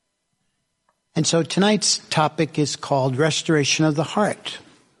And so tonight's topic is called Restoration of the Heart.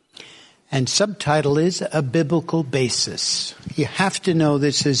 And subtitle is A Biblical Basis. You have to know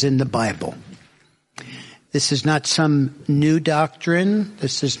this is in the Bible. This is not some new doctrine.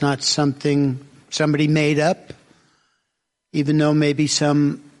 This is not something somebody made up. Even though maybe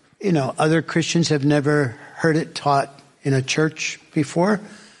some, other Christians have never heard it taught in a church before.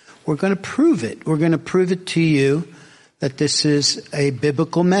 We're going to prove it. We're going to prove it to you that this is a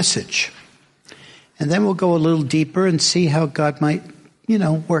biblical message. And then we'll go a little deeper and see how God might,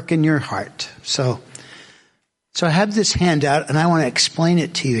 work in your heart. So I have this handout, and I want to explain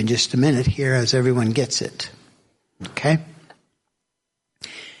it to you in just a minute here as everyone gets it. Okay?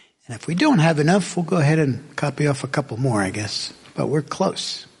 And if we don't have enough, we'll go ahead and copy off a couple more, I guess. But we're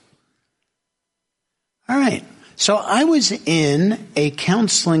close. All right. So I was in a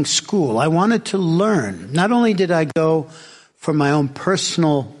counseling school. I wanted to learn. Not only did I go for my own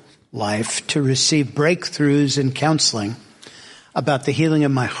personal life to receive breakthroughs in counseling about the healing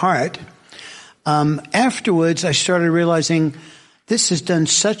of my heart, afterwards I started realizing this has done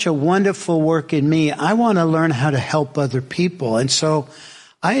such a wonderful work in me. I want to learn how to help other people. And so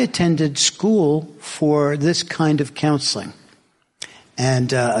I attended school for this kind of counseling.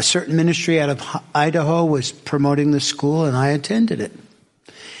 And a certain ministry out of Idaho was promoting the school, and I attended it.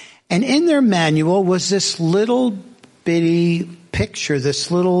 And in their manual was this little bitty picture,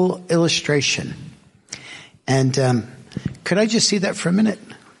 this little illustration. And could I just see that for a minute?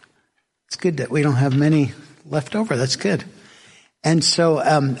 It's good that we don't have many left over. That's good. And so,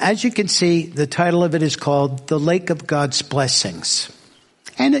 as you can see, the title of it is called The Lake of God's Blessings.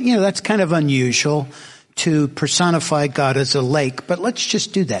 And, that's kind of unusual to personify God as a lake, but let's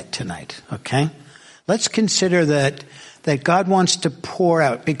just do that tonight, okay? Let's consider that God wants to pour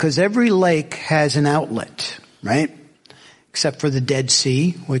out, because every lake has an outlet, right? Except for the Dead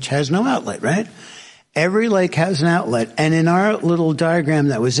Sea, which has no outlet, right? Every lake has an outlet. And in our little diagram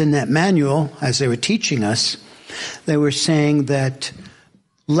that was in that manual, as they were teaching us, they were saying that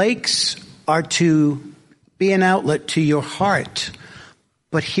lakes are to be an outlet to your heart.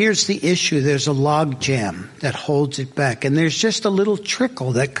 But here's the issue. There's a log jam that holds it back. And there's just a little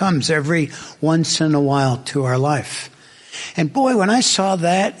trickle that comes every once in a while to our life. And boy, when I saw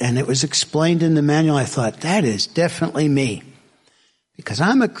that and it was explained in the manual, I thought, that is definitely me. Because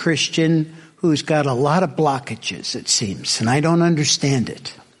I'm a Christian who's got a lot of blockages, it seems, and I don't understand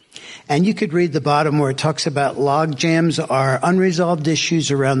it. And you could read the bottom where it talks about log jams are unresolved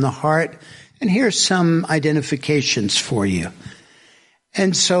issues around the heart. And here's some identifications for you.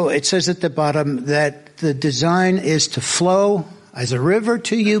 And so it says at the bottom that the design is to flow as a river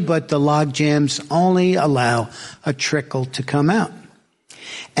to you, but the log jams only allow a trickle to come out.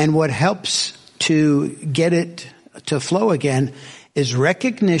 And what helps to get it to flow again is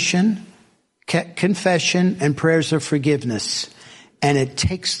recognition, confession, and prayers of forgiveness. And it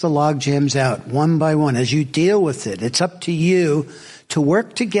takes the log jams out one by one as you deal with it. It's up to you to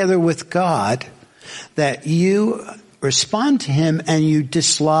work together with God that you respond to him and you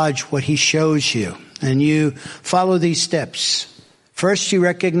dislodge what he shows you. And you follow these steps. First, you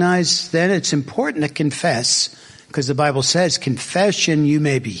recognize, then it's important to confess, because the Bible says, confession, you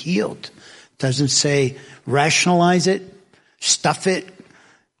may be healed. It doesn't say rationalize it, stuff it,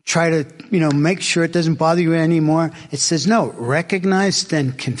 try to, make sure it doesn't bother you anymore. It says, no, recognize,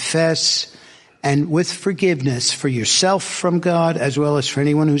 then confess, and with forgiveness for yourself from God, as well as for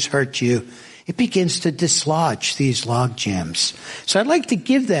anyone who's hurt you, it begins to dislodge these log jams. So I'd like to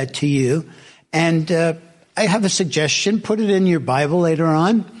give that to you, and I have a suggestion. Put it in your Bible later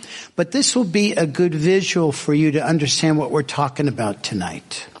on, but this will be a good visual for you to understand what we're talking about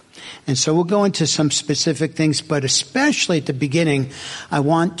tonight. And so we'll go into some specific things, but especially at the beginning, I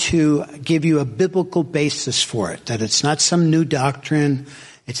want to give you a biblical basis for it, that it's not some new doctrine,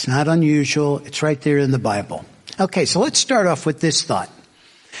 it's not unusual, it's right there in the Bible. Okay, so let's start off with this thought.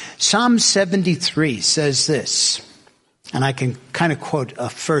 Psalm 73 says this, and I can kind of quote a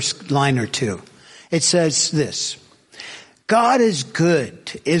first line or two. It says this: God is good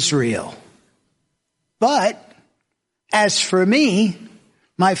to Israel, but as for me,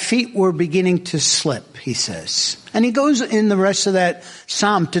 my feet were beginning to slip, he says. And he goes in the rest of that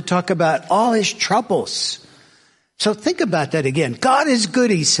psalm to talk about all his troubles. So think about that again. God is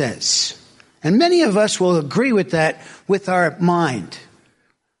good, he says. And many of us will agree with that with our mind.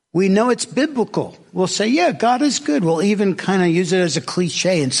 We know it's biblical. We'll say, yeah, God is good. We'll even kind of use it as a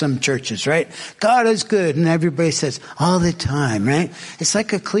cliche in some churches, right? God is good. And everybody says all the time, right? It's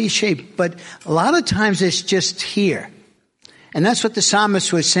like a cliche, but a lot of times it's just here. And that's what the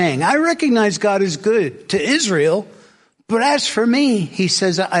psalmist was saying. I recognize God is good to Israel, but as for me, he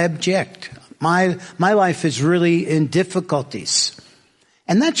says, I object. My life is really in difficulties.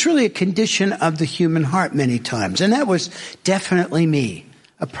 And that's really a condition of the human heart many times. And that was definitely me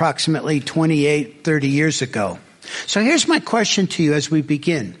approximately 28, 30 years ago. So here's my question to you as we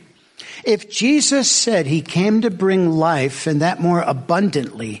begin. If Jesus said he came to bring life and that more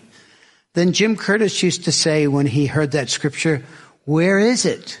abundantly, then Jim Curtis used to say when he heard that scripture, where is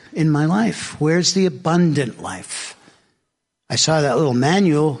it in my life? Where's the abundant life? I saw that little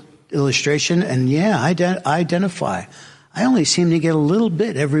manual illustration and I identify. I only seem to get a little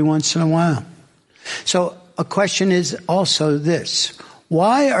bit every once in a while. So a question is also this.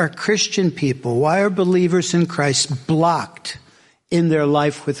 Why are Christian people, why are believers in Christ blocked in their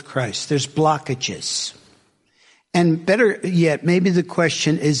life with Christ? There's blockages. And better yet, maybe the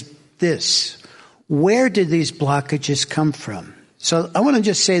question is this. Where did these blockages come from? So I want to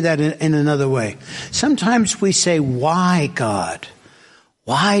just say that in another way. Sometimes we say, why, God?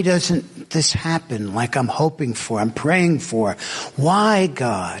 Why doesn't this happen like I'm hoping for, I'm praying for? Why,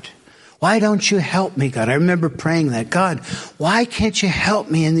 God? Why don't you help me, God? I remember praying that. God, why can't you help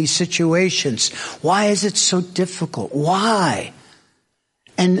me in these situations? Why is it so difficult? Why?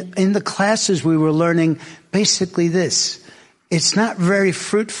 And in the classes we were learning basically this. It's not very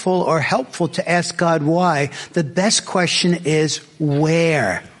fruitful or helpful to ask God why. The best question is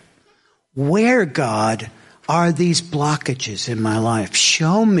where? Where, God, are these blockages in my life?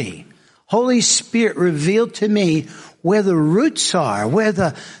 Show me. Holy Spirit, reveal to me where the roots are, where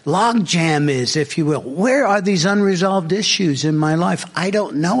the logjam is, if you will. Where are these unresolved issues in my life? I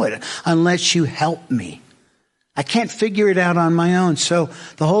don't know it unless you help me. I can't figure it out on my own. So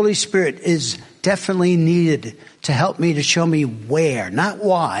the Holy Spirit is definitely needed to help me, to show me where, not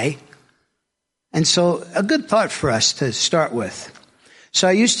why. And so a good thought for us to start with. So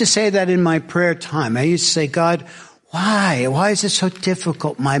I used to say that in my prayer time. I used to say, God, why? Why is it so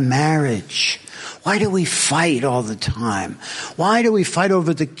difficult, my marriage? Why do we fight all the time? Why do we fight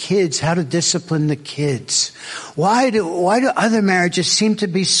over the kids, how to discipline the kids? Why do other marriages seem to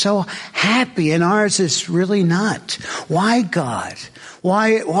be so happy and ours is really not? Why, God?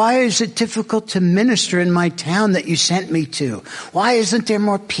 Why is it difficult to minister in my town that you sent me to? Why isn't there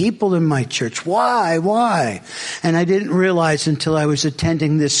more people in my church? Why? And I didn't realize until I was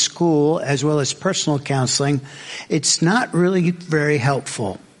attending this school as well as personal counseling, it's not really very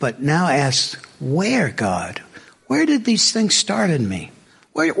helpful. But now ask, where, God? Where did these things start in me?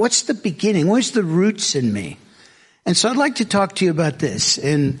 What's the beginning? Where's the roots in me? And so I'd like to talk to you about this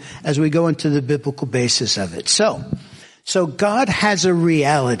as we go into the biblical basis of it. So God has a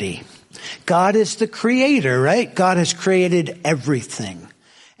reality. God is the creator, right? God has created everything.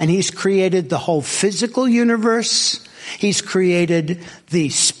 And he's created the whole physical universe. He's created the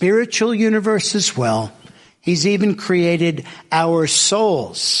spiritual universe as well. He's even created our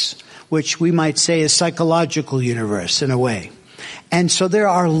souls, which we might say is psychological universe in a way. And so there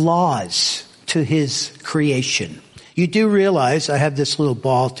are laws to his creation. You do realize I have this little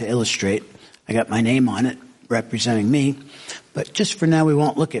ball to illustrate. I got my name on it, representing me. But just for now, we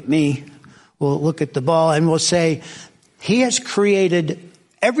won't look at me. We'll look at the ball and we'll say, he has created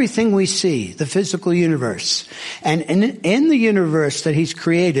everything we see, the physical universe. And in the universe that he's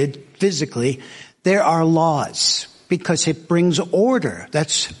created physically, there are laws because it brings order.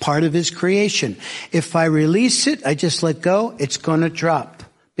 That's part of his creation. If I release it, I just let go, it's going to drop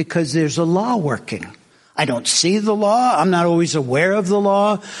because there's a law working. I don't see the law. I'm not always aware of the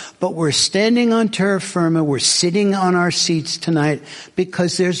law, but we're standing on terra firma. We're sitting on our seats tonight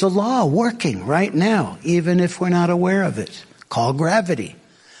because there's a law working right now, even if we're not aware of it, called gravity.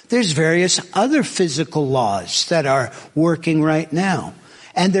 There's various other physical laws that are working right now.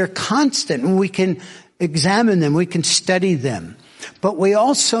 And they're constant, and we can examine them, we can study them. But we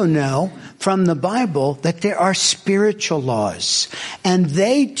also know from the Bible that there are spiritual laws, and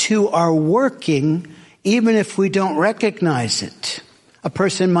they too are working even if we don't recognize it. A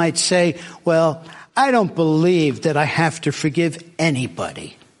person might say, well, I don't believe that I have to forgive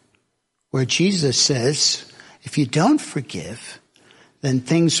anybody. Where Jesus says, if you don't forgive, then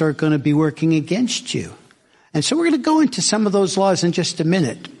things are going to be working against you. And so we're going to go into some of those laws in just a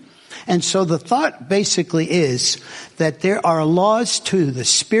minute. And so the thought basically is that there are laws to the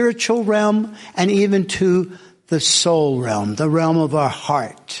spiritual realm and even to the soul realm, the realm of our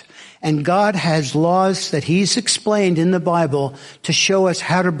heart. And God has laws that he's explained in the Bible to show us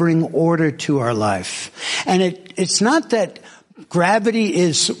how to bring order to our life. And it's not that gravity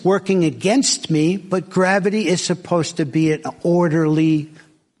is working against me, but gravity is supposed to be an orderly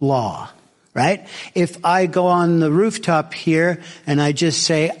law. right? If I go on the rooftop here and I just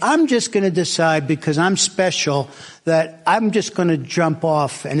say, I'm just going to decide because I'm special that I'm just going to jump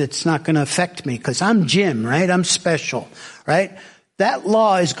off and it's not going to affect me because I'm Jim, right? I'm special, right? That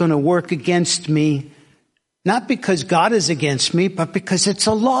law is going to work against me, not because God is against me, but because it's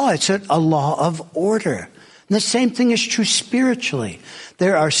a law. It's a law of order. And the same thing is true spiritually.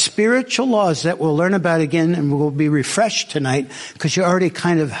 There are spiritual laws that we'll learn about again, and we'll be refreshed tonight because you already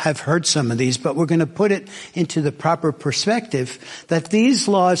kind of have heard some of these, but we're going to put it into the proper perspective that these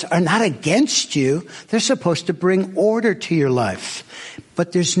laws are not against you. They're supposed to bring order to your life.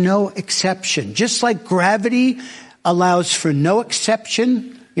 But there's no exception. Just like gravity allows for no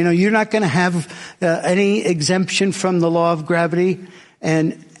exception, you know, you're not going to have any exemption from the law of gravity,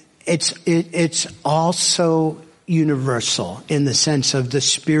 and it's also universal in the sense of the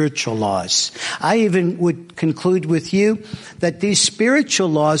spiritual laws. I even would conclude with you that these spiritual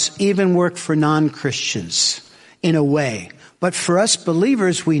laws even work for non-Christians in a way. But for us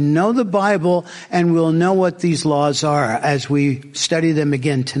believers, we know the Bible and we'll know what these laws are as we study them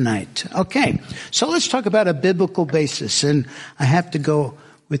again tonight. Okay, so let's talk about a biblical basis. And I have to go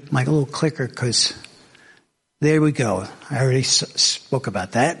with my little clicker because there we go. I already spoke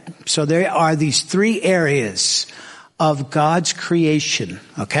about that. So there are these three areas of God's creation,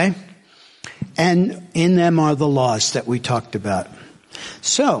 okay? And in them are the laws that we talked about.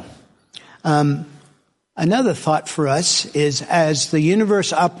 So, another thought for us is as the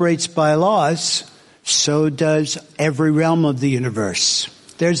universe operates by laws, so does every realm of the universe.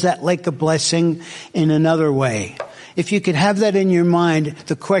 There's that lake of blessing in another way. If you could have that in your mind,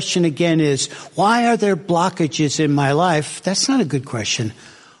 the question again is, why are there blockages in my life? That's not a good question.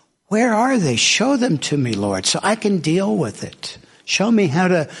 Where are they? Show them to me, Lord, so I can deal with it. Show me how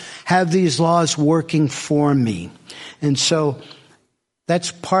to have these laws working for me. And so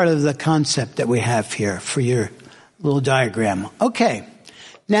that's part of the concept that we have here for your little diagram. Okay.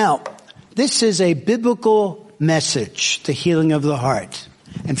 Now, this is a biblical message, the healing of the heart.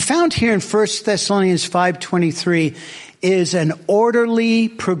 And found here in 1 Thessalonians 5:23 is an orderly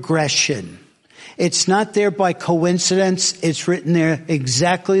progression. It's not there by coincidence. It's written there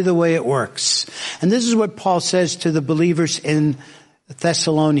exactly the way it works. And this is what Paul says to the believers in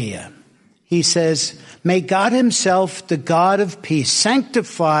Thessalonica. He says, may God himself, the God of peace,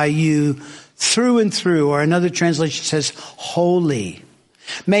 sanctify you through and through. Or another translation says, holy.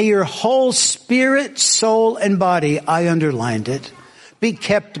 May your whole spirit, soul, and body, I underlined it, be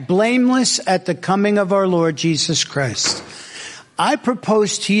kept blameless at the coming of our Lord Jesus Christ. I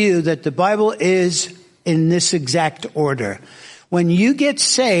propose to you that the Bible is in this exact order. When you get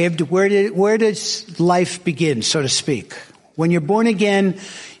saved, where does life begin, so to speak? When you're born again,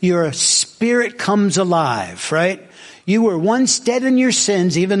 your spirit comes alive, right? You were once dead in your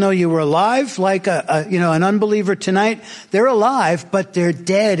sins, even though you were alive, like an unbeliever tonight. They're alive, but they're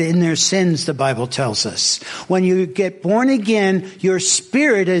dead in their sins, the Bible tells us. When you get born again, your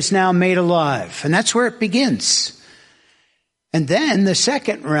spirit is now made alive. And that's where it begins. And then the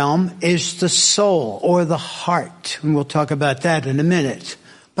second realm is the soul or the heart. And we'll talk about that in a minute.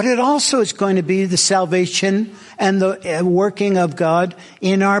 But it also is going to be the salvation and the working of God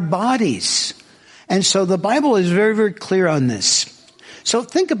in our bodies. And so the Bible is very, very clear on this. So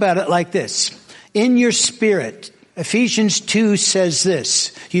think about it like this. In your spirit, Ephesians 2 says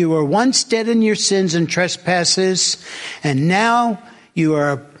this, you were once dead in your sins and trespasses, and now you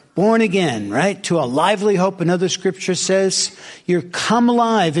are born again, right? To a lively hope. Another scripture says, you're come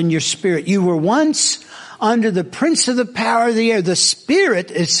alive in your spirit. You were once under the prince of the power of the air, the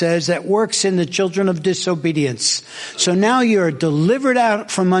spirit, it says, that works in the children of disobedience. So now you're delivered out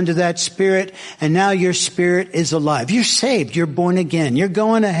from under that spirit, and now your spirit is alive. You're saved. You're born again. You're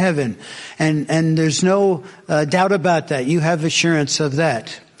going to heaven. And there's no doubt about that. You have assurance of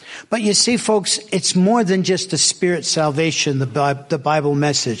that. But you see, folks, it's more than just a spirit salvation, the Bible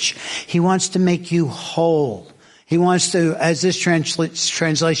message. He wants to make you whole. He wants to, as this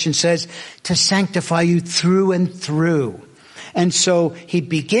translation says, to sanctify you through and through. And so he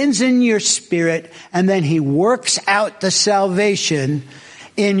begins in your spirit, and then he works out the salvation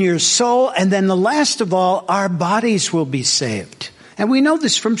in your soul. And then the last of all, our bodies will be saved. And we know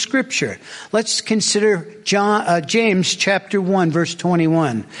this from Scripture. Let's consider James chapter 1, verse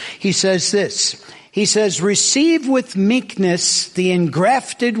 21. He says this. He says, receive with meekness the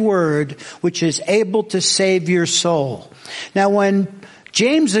engrafted word, which is able to save your soul. Now, when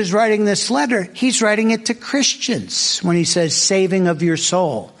James is writing this letter, he's writing it to Christians when he says saving of your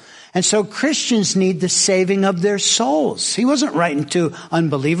soul. And so Christians need the saving of their souls. He wasn't writing to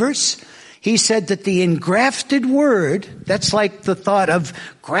unbelievers. He said that the engrafted word, that's like the thought of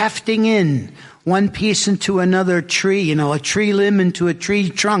grafting in one piece into another tree, a tree limb into a tree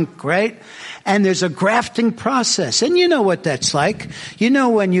trunk, right? And there's a grafting process. And you know what that's like. You know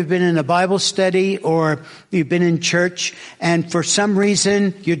when you've been in a Bible study or you've been in church and for some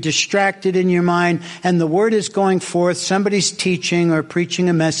reason you're distracted in your mind and the word is going forth, somebody's teaching or preaching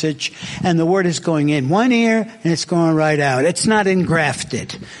a message and the word is going in one ear and it's going right out. It's not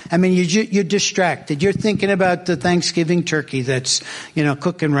engrafted. I mean, you're distracted. You're thinking about the Thanksgiving turkey that's,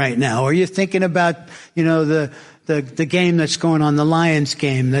 cooking right now, or you're thinking about, the game that's going on, the Lions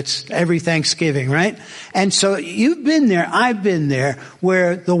game that's every Thanksgiving, right? And so you've been there, I've been there,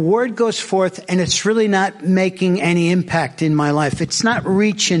 where the word goes forth and it's really not making any impact in my life. It's not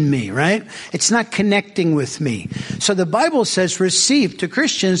reaching me, right? It's not connecting with me. So the Bible says, receive to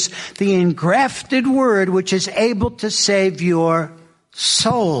Christians the engrafted word which is able to save your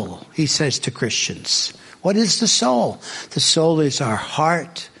soul, he says to Christians. What is the soul? The soul is our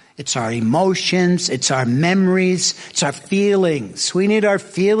heart. It's our emotions, it's our memories, it's our feelings. We need our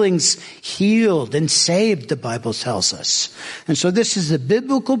feelings healed and saved, the Bible tells us. And so this is the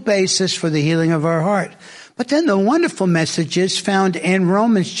biblical basis for the healing of our heart. But then the wonderful message is found in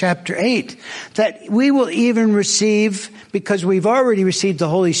Romans chapter 8, that we will even receive, because we've already received the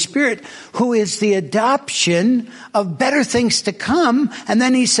Holy Spirit, who is the adoption of better things to come. And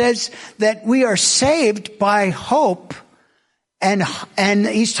then he says that we are saved by hope. And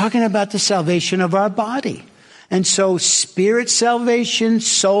he's talking about the salvation of our body. And so spirit salvation,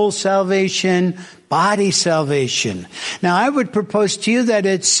 soul salvation, body salvation. Now I would propose to you that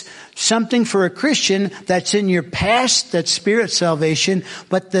it's something for a Christian that's in your past, that's spirit salvation,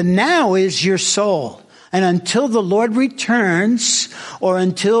 but the now is your soul. And until the Lord returns, or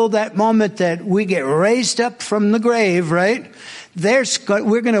until that moment that we get raised up from the grave, right?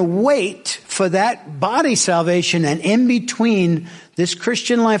 We're going to wait for that body salvation, and in between this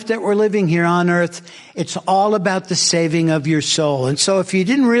Christian life that we're living here on earth, it's all about the saving of your soul. And so if you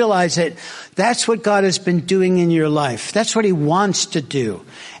didn't realize it, that's what God has been doing in your life. That's what he wants to do.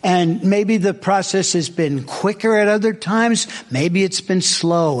 And maybe the process has been quicker at other times. Maybe it's been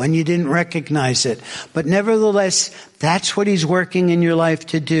slow and you didn't recognize it. But nevertheless, that's what he's working in your life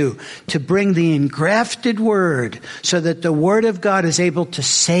to do, to bring the engrafted word so that the word of God is able to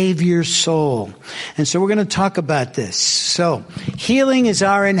save your soul. And so we're going to talk about this. So healing is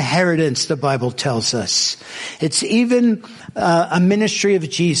our inheritance, the Bible tells us. It's even a ministry of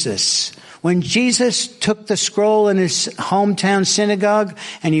Jesus. When Jesus took the scroll in his hometown synagogue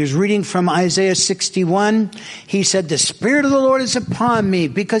and he was reading from Isaiah 61, he said, "The Spirit of the Lord is upon me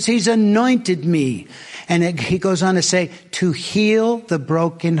because he's anointed me." And he goes on to say, to heal the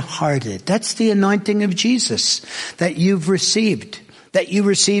brokenhearted. That's the anointing of Jesus that you've received, that you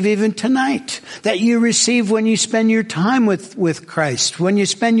receive even tonight, that you receive when you spend your time with Christ, when you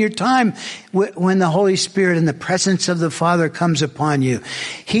spend your time when the Holy Spirit and the presence of the Father comes upon you.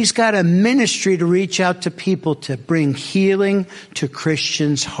 He's got a ministry to reach out to people to bring healing to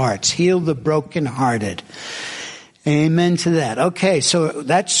Christians' hearts, heal the brokenhearted. Amen to that. Okay, so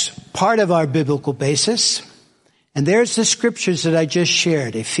that's part of our biblical basis. And there's the scriptures that I just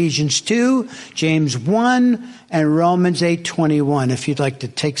shared. Ephesians 2, James 1, and Romans 8:21, if you'd like to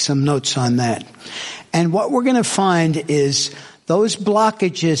take some notes on that. And what we're going to find is those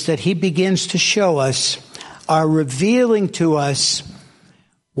blockages that he begins to show us are revealing to us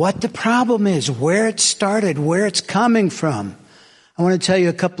what the problem is, where it started, where it's coming from. I want to tell you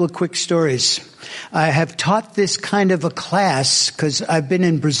a couple of quick stories. I have taught this kind of a class because I've been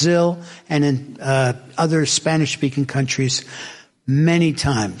in Brazil and in other Spanish-speaking countries many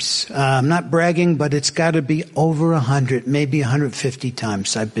times. I'm not bragging, but it's got to be over 100, maybe 150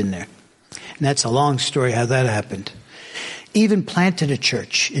 times I've been there. And that's a long story how that happened. Even planted a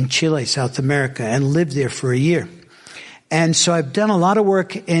church in Chile, South America, and lived there for a year. And so I've done a lot of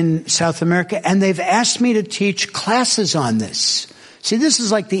work in South America, and they've asked me to teach classes on this. See, this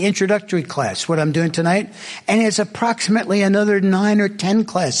is like the introductory class, what I'm doing tonight. And it's approximately another 9 or 10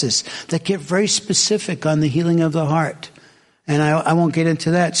 classes that get very specific on the healing of the heart. And I won't get into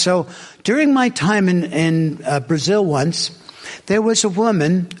that. So during my time in Brazil once, there was a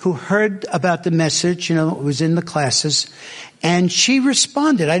woman who heard about the message, it was in the classes, and she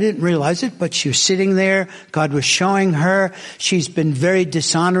responded. I didn't realize it, but she was sitting there. God was showing her. She's been very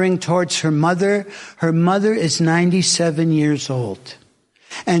dishonoring towards her mother. Her mother is 97 years old.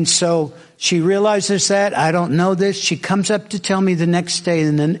 And so she realizes that. I don't know this. She comes up to tell me the next day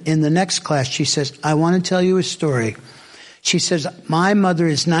in the next class. She says, "I want to tell you a story." She says, my mother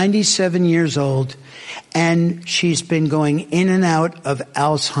is 97 years old, and she's been going in and out of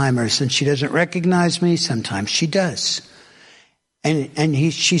Alzheimer's, and she doesn't recognize me. Sometimes she does.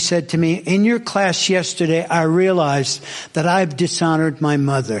 She said to me, in your class yesterday, I realized that I've dishonored my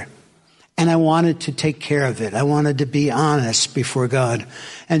mother, and I wanted to take care of it. I wanted to be honest before God.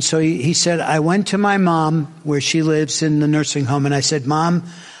 And so he said, I went to my mom where she lives in the nursing home, and I said, Mom,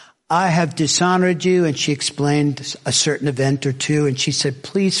 I have dishonored you. And she explained a certain event or two, and she said,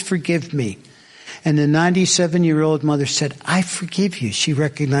 please forgive me. And the 97-year-old mother said, I forgive you. She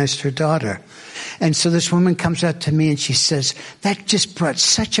recognized her daughter. And so this woman comes up to me and she says, that just brought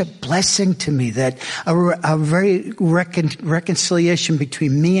such a blessing to me, that a very reconciliation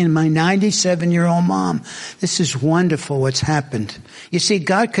between me and my 97-year-old mom. This is wonderful what's happened. You see,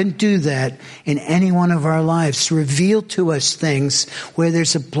 God can do that in any one of our lives, reveal to us things where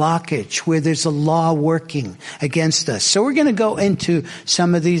there's a blockage, where there's a law working against us. So we're going to go into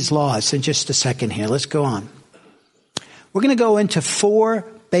some of these laws in just a second here. Let's go on. We're going to go into 4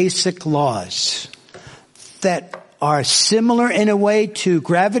 basic laws that are similar in a way to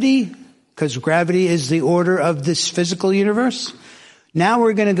gravity, because gravity is the order of this physical universe. Now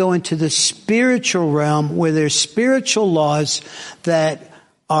we're going to go into the spiritual realm, where there's spiritual laws that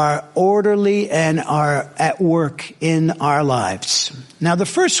are orderly and are at work in our lives. Now the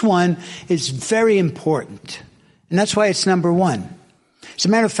first one is very important, and that's why it's number 1. As a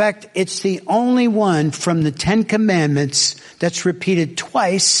matter of fact, it's the only one from the 10 Commandments that's repeated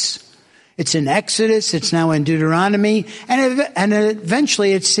twice. It's in Exodus, it's now in Deuteronomy, and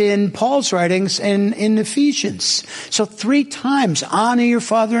eventually it's in Paul's writings in Ephesians. So 3 times, honor your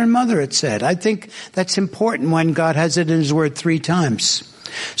father and mother, it said. I think that's important when God has it in his word 3 times.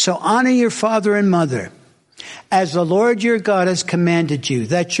 So honor your father and mother, as the Lord your God has commanded you,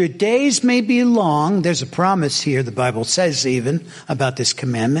 that your days may be long. There's a promise here, the Bible says even, about this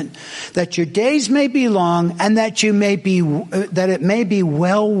commandment. That your days may be long, and that it may be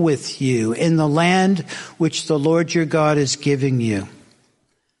well with you in the land which the Lord your God is giving you.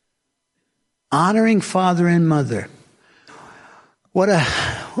 Honoring father and mother. What a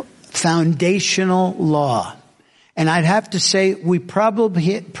foundational law. And I'd have to say we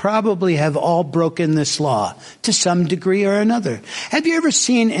probably have all broken this law to some degree or another. Have you ever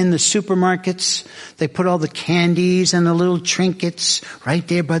seen in the supermarkets, they put all the candies and the little trinkets right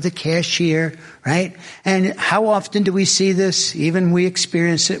there by the cashier, right? And how often do we see this? Even we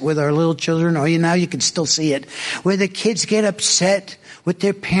experience it with our little children, or now you can still see it, where the kids get upset with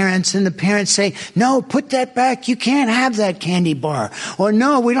their parents, and the parents say, no, put that back. You can't have that candy bar. Or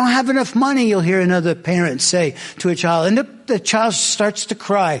no, we don't have enough money, you'll hear another parent say to a child. And the child starts to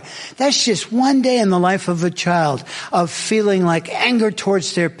cry. That's just one day in the life of a child, of feeling like anger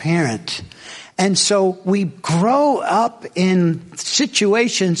towards their parent. And so we grow up in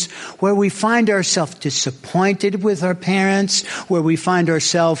situations where we find ourselves disappointed with our parents, where we find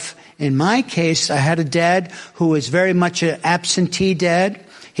ourselves, in my case, I had a dad who was very much an absentee dad.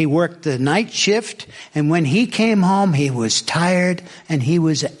 He worked the night shift, and when he came home, he was tired and he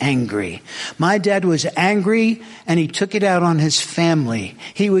was angry. My dad was angry, and he took it out on his family.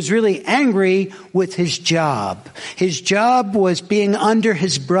 He was really angry with his job. His job was being under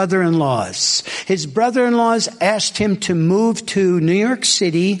his brother-in-laws. His brother-in-laws asked him to move to New York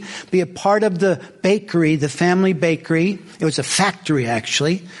City, be a part of the bakery, the family bakery. It was a factory,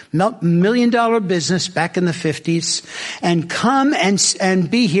 actually, $1 million business back in the 50s, and come and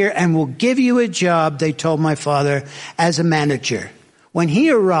be here, and we'll give you a job, they told my father, as a manager. When he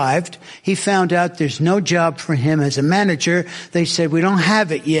arrived, he found out there's no job for him as a manager. They said, we don't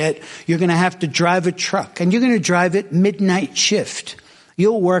have it yet. You're going to have to drive a truck, and you're going to drive it midnight shift.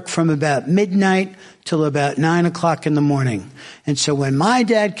 You'll work from about midnight till about 9 o'clock in the morning. And so when my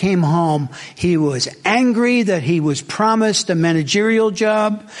dad came home, he was angry that he was promised a managerial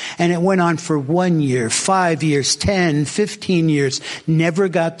job, and it went on for 1 year, 5 years, 10, 15 years, never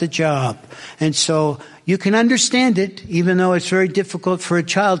got the job. And so you can understand it, even though it's very difficult for a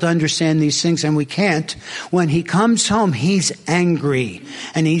child to understand these things, and we can't. When he comes home, he's angry.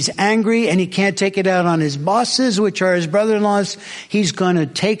 And he's angry, and he can't take it out on his bosses, which are his brother-in-laws. He's going to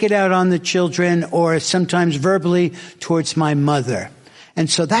take it out on the children, or sometimes verbally towards my mother. And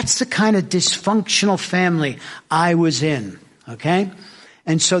so that's the kind of dysfunctional family I was in, okay?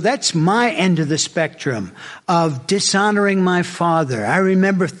 And so that's my end of the spectrum of dishonoring my father. I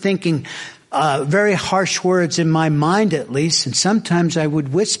remember thinking very harsh words in my mind, at least, and sometimes I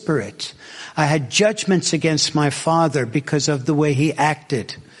would whisper it. I had judgments against my father because of the way he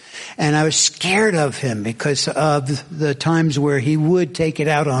acted. And I was scared of him because of the times where he would take it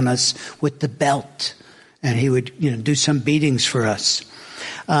out on us with the belt. And he would, do some beatings for us.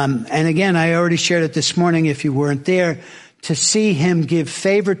 And again, I already shared it this morning if you weren't there, to see him give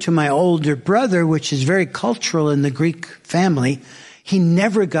favor to my older brother, which is very cultural in the Greek family. He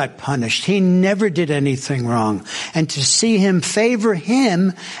never got punished. He never did anything wrong. And to see him favor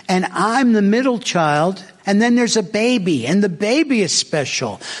him, and I'm the middle child, and then there's a baby, and the baby is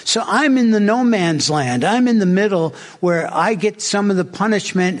special. So I'm in the no man's land. I'm in the middle where I get some of the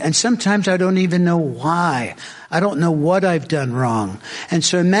punishment, and sometimes I don't even know why. I don't know what I've done wrong. And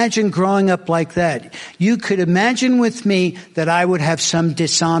so imagine growing up like that. You could imagine with me that I would have some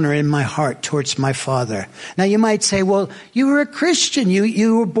dishonor in my heart towards my father. Now you might say, well, you were a Christian.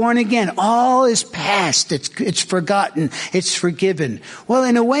 You were born again. All is past. It's forgotten. It's forgiven. Well,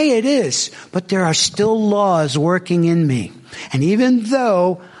 in a way it is, but there are still laws working in me. And even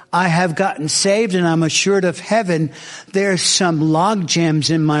though I have gotten saved and I'm assured of heaven, there's some log jams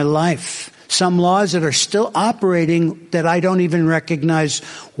in my life. Some laws that are still operating that I don't even recognize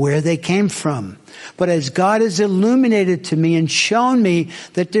where they came from. But as God has illuminated to me and shown me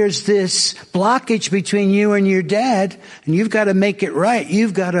that there's this blockage between you and your dad, and you've got to make it right.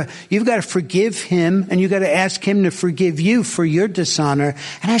 You've got to forgive him, and you've got to ask him to forgive you for your dishonor.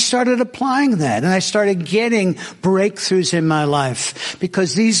 And I started applying that, and I started getting breakthroughs in my life,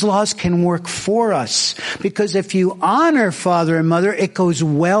 because these laws can work for us. Because if you honor father and mother, it goes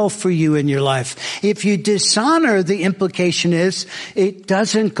well for you in your life. If you dishonor, the implication is it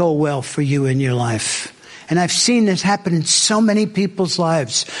doesn't go well for you in your life. And I've seen this happen in so many people's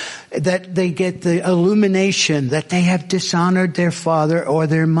lives, that they get the illumination that they have dishonored their father or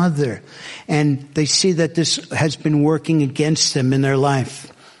their mother. And they see that this has been working against them in their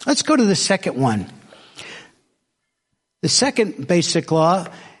life. Let's go to the second one. The second basic law,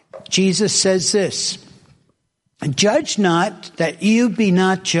 Jesus says this: judge not, that you be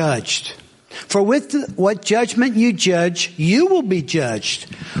not judged. For with what judgment you judge, you will be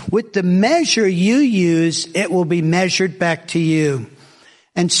judged. With the measure you use, it will be measured back to you.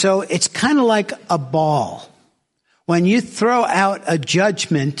 And so it's kind of like a ball. When you throw out a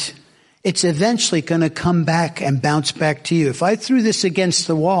judgment, it's eventually going to come back and bounce back to you. If I threw this against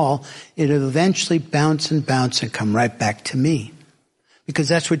the wall, it'll eventually bounce and come right back to me. Because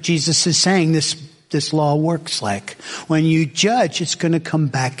that's what Jesus is saying this law works like. When you judge, it's going to come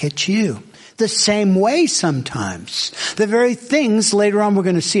back at you. The same way sometimes. The very things, later on we're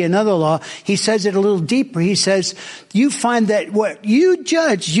going to see another law, he says it a little deeper. He says, you find that what you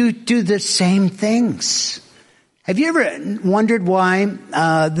judge, you do the same things. Have you ever wondered why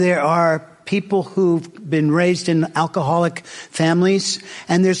there are people who've been raised in alcoholic families,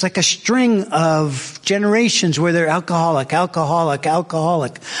 and there's like a string of generations where they're alcoholic.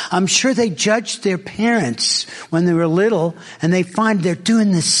 I'm sure they judged their parents when they were little, and they find they're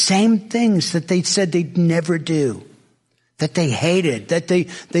doing the same things that they said they'd never do, that they hated, that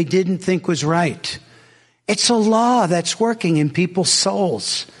they didn't think was right. It's a law that's working in people's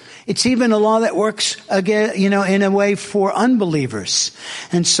souls. It's even a law that works again, in a way for unbelievers.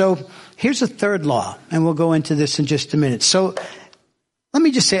 And so here's a third law, and we'll go into this in just a minute. So let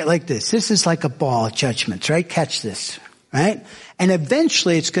me just say it like this. This is like a ball of judgments, right? Catch this, right? And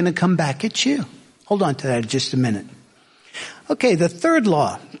eventually it's going to come back at you. Hold on to that in just a minute. Okay, the third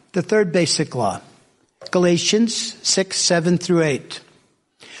law, the third basic law, Galatians 6:7-8.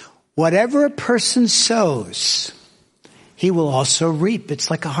 Whatever a person sows, he will also reap. It's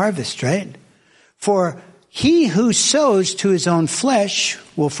like a harvest, right? For he who sows to his own flesh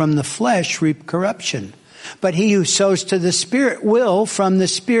will from the flesh reap corruption. But he who sows to the Spirit will from the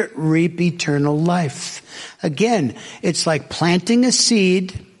Spirit reap eternal life. Again, it's like planting a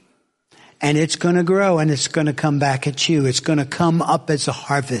seed, and it's going to grow, and it's going to come back at you. It's going to come up as a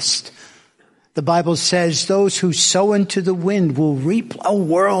harvest. The Bible says those who sow into the wind will reap a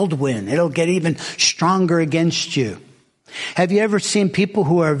whirlwind. It'll get even stronger against you. Have you ever seen people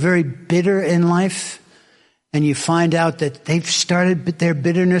who are very bitter in life? And you find out that they've started their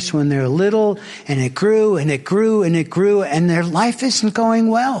bitterness when they're little, and it grew and it grew and it grew, and their life isn't going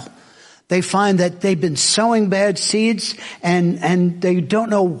well. They find that they've been sowing bad seeds, and they don't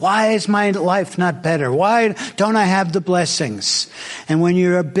know, why is my life not better? Why don't I have the blessings? And when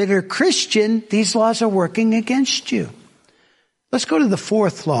you're a bitter Christian, these laws are working against you. Let's go to the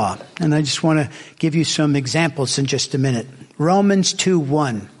fourth law, and I just want to give you some examples in just a minute. Romans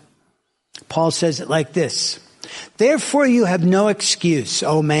 2:1. Paul says it like this: therefore you have no excuse,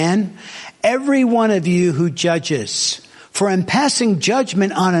 O man, every one of you who judges. For in passing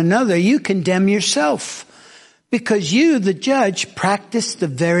judgment on another, you condemn yourself, because you, the judge, practice the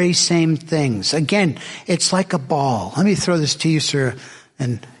very same things. Again, it's like a ball. Let me throw this to you, sir.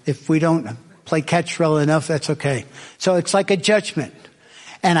 And if we don't play catch well enough, that's okay. So it's like a judgment.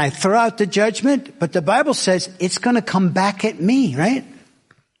 And I throw out the judgment, but the Bible says it's going to come back at me, right?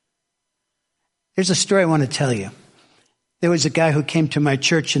 Here's a story I want to tell you. There was a guy who came to my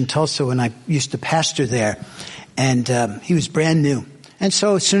church in Tulsa when I used to pastor there, and he was brand new. And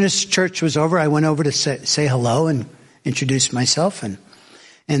so as soon as church was over, I went over to say hello and introduce myself, and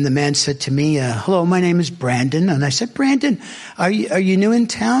the man said to me, hello, my name is Brandon. And I said, Brandon, are you new in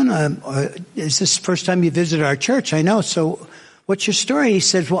town? Is this the first time you visited our church? I know. So what's your story? He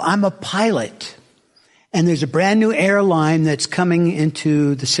said, well, I'm a pilot, and there's a brand new airline that's coming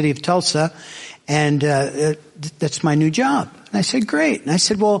into the city of Tulsa, and that's my new job. And I said, great. And I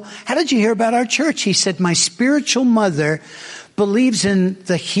said, well, how did you hear about our church? He said, my spiritual mother believes in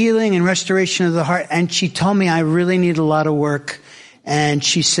the healing and restoration of the heart, and she told me I really need a lot of work. And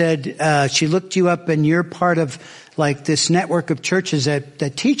she said she looked you up, and you're part of like this network of churches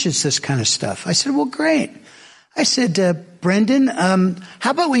that teaches this kind of stuff. I said, well, great. I said, Brendan,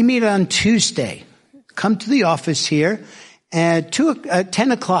 how about we meet on Tuesday? Come to the office here at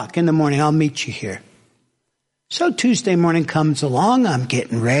 10 o'clock in the morning. I'll meet you here. So Tuesday morning comes along. I'm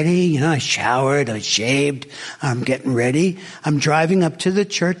getting ready. I showered, I shaved. I'm getting ready. I'm driving up to the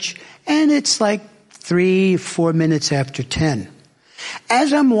church, and it's like 3-4 minutes after 10.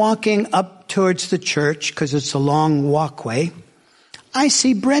 As I'm walking up towards the church, because it's a long walkway, I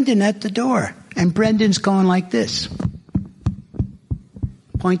see Brendan at the door. And Brendan's going like this,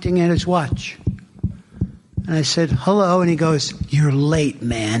 pointing at his watch. And I said, hello. And he goes, you're late,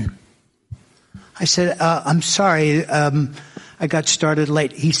 man. I said, I'm sorry. I got started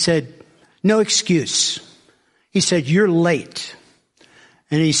late. He said, no excuse. He said, you're late.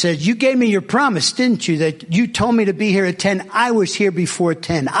 And he said, you gave me your promise, didn't you? That you told me to be here at 10. I was here before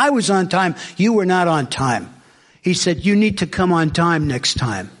 10. I was on time. You were not on time. He said, you need to come on time next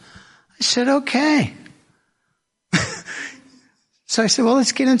time. I said, okay. So I said, well,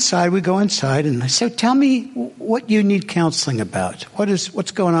 let's get inside. We go inside, and I said, tell me what you need counseling about.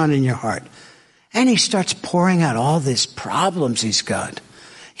 What's going on in your heart? And he starts pouring out all these problems he's got.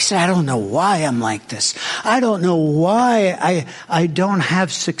 He said, I don't know why I'm like this. I don't know why I don't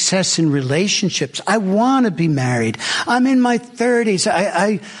have success in relationships. I want to be married. I'm in my 30s.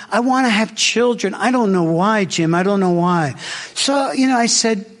 I want to have children. I don't know why, Jim. I don't know why. So, I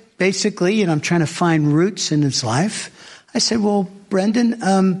said, basically, I'm trying to find roots in his life. I said, well, Brendan,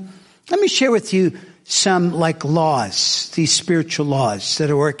 let me share with you some laws, these spiritual laws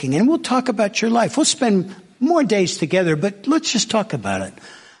that are working. And we'll talk about your life. We'll spend more days together, but let's just talk about it.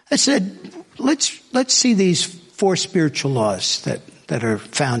 I said, let's see these 4 spiritual laws that are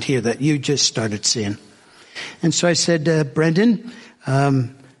found here that you just started seeing. And so I said, Brendan,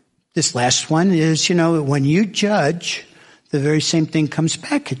 this last one is, when you judge, the very same thing comes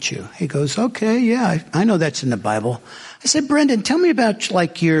back at you. He goes, okay, yeah, I know that's in the Bible. I said, Brendan, tell me about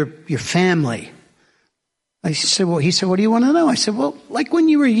your family. He said, what do you want to know? I said, well, when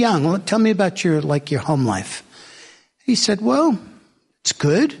you were young, tell me about your home life. He said, well, it's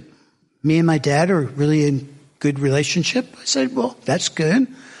good. Me and my dad are really in good relationship. I said, well, that's good.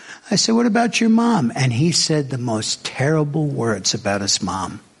 I said, what about your mom? And he said the most terrible words about his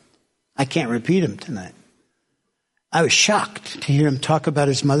mom. I can't repeat them tonight. I was shocked to hear him talk about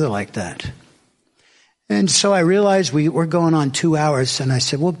his mother like that. And so I realized we're going on 2 hours. And I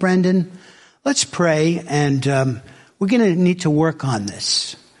said, well, Brendan, let's pray, and we're going to need to work on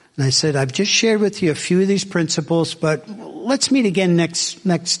this. And I said, I've just shared with you a few of these principles, but let's meet again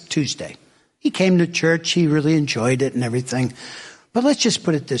next Tuesday. He came to church. He really enjoyed it and everything. But let's just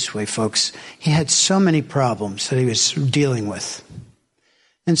put it this way, folks. He had so many problems that he was dealing with.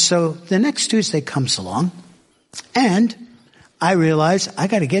 And so the next Tuesday comes along, and I realize I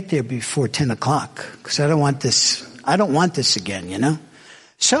got to get there before 10 o'clock because I don't want this again,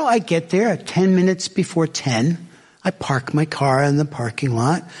 So I get there at 10 minutes before 10. I park my car in the parking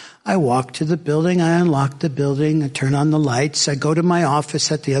lot. I walk to the building. I unlock the building. I turn on the lights. I go to my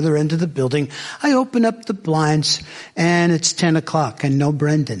office at the other end of the building. I open up the blinds, and it's 10 o'clock and no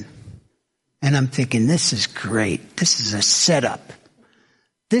Brendan. And I'm thinking, this is great. This is a setup.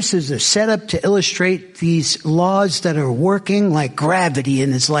 This is a setup to illustrate these laws that are working like gravity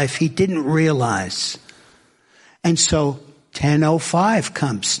in his life he didn't realize. And so 10:05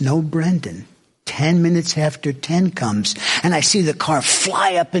 comes, no Brendan. 10 minutes after 10 comes, and I see the car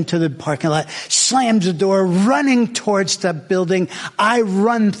fly up into the parking lot, slams the door, running towards the building. I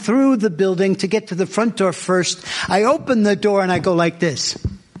run through the building to get to the front door first. I open the door and I go like this.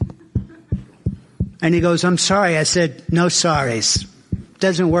 And he goes, I'm sorry. I said, no sorries.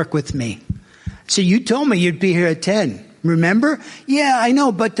 Doesn't work with me. So you told me you'd be here at 10. Remember? Yeah, I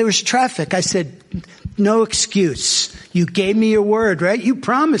know, but there was traffic. I said, no excuse. You gave me your word, right? You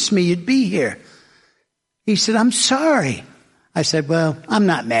promised me you'd be here. He said, I'm sorry. I said, well, I'm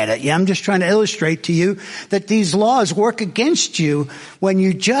not mad at you. I'm just trying to illustrate to you that these laws work against you when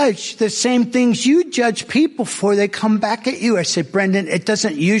you judge the same things you judge people for. They come back at you. I said, Brendan, it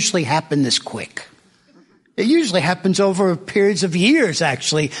doesn't usually happen this quick. It usually happens over periods of years,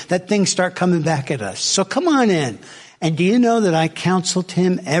 actually, that things start coming back at us. So come on in. And do you know that I counseled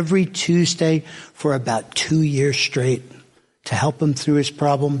him every Tuesday for about 2 years straight to help him through his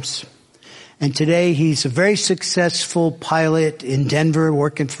problems? And today he's a very successful pilot in Denver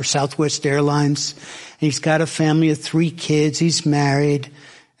working for Southwest Airlines. He's got a family of 3 kids. He's married.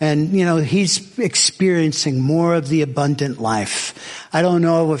 And, he's experiencing more of the abundant life. I don't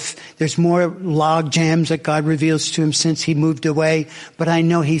know if there's more log jams that God reveals to him since he moved away, but I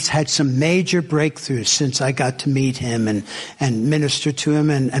know he's had some major breakthroughs since I got to meet him and minister to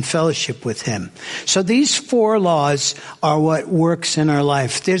him and fellowship with him. So these 4 laws are what works in our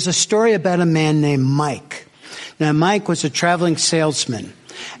life. There's a story about a man named Mike. Now, Mike was a traveling salesman,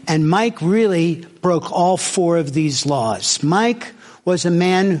 and Mike really broke all 4 of these laws. Mike was a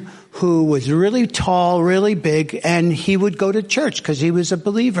man who was really tall, really big, and he would go to church because he was a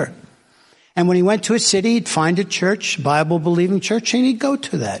believer. And when he went to a city, he'd find a church, Bible-believing church, and he'd go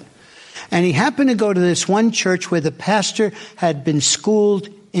to that. And he happened to go to this one church where the pastor had been schooled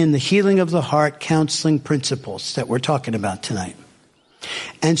in the healing of the heart counseling principles that we're talking about tonight.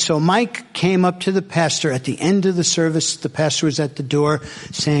 And so Mike came up to the pastor at the end of the service. The pastor was at the door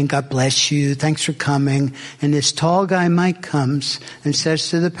saying, God bless you. Thanks for coming. And this tall guy, Mike, comes and says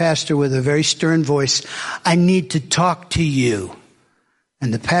to the pastor with a very stern voice, I need to talk to you.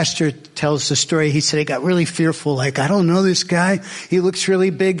 And the pastor tells the story. He said he got really fearful, like, I don't know this guy. He looks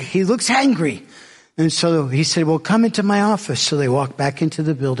really big. He looks angry. And so he said, well, come into my office. So they walked back into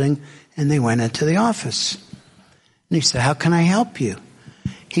the building and they went into the office. And he said, how can I help you?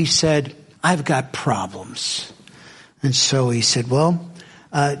 He said, I've got problems. And so he said, well,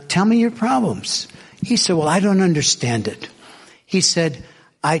 tell me your problems. He said, well, I don't understand it. He said,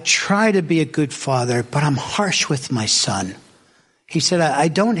 I try to be a good father, but I'm harsh with my son. He said, I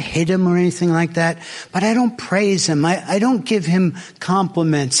don't hit him or anything like that, but I don't praise him. I don't give him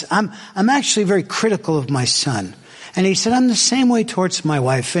compliments. I'm actually very critical of my son. And he said, I'm the same way towards my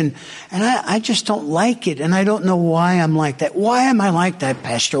wife, and I just don't like it, and I don't know why I'm like that. Why am I like that,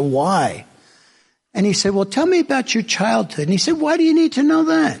 Pastor? Why? And he said, well, tell me about your childhood. And he said, why do you need to know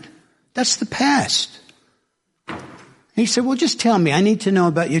that? That's the past. And he said, well, just tell me. I need to know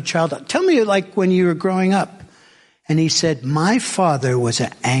about your childhood. Tell me like when you were growing up. And he said, my father was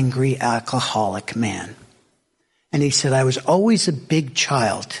an angry alcoholic man. And he said, I was always a big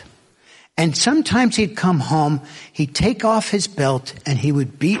child. And sometimes he'd come home, he'd take off his belt, and he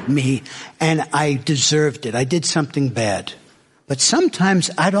would beat me, and I deserved it. I did something bad. But sometimes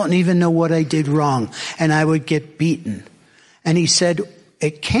I don't even know what I did wrong, and I would get beaten. And he said,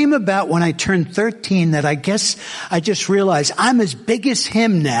 it came about when I turned 13 that I guess I just realized I'm as big as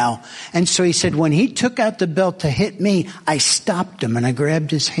him now. And so he said, when he took out the belt to hit me, I stopped him, and I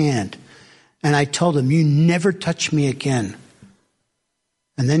grabbed his hand. And I told him, you never touch me again.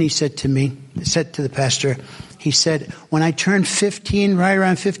 And then he said to the pastor, he said, when I turned 15, right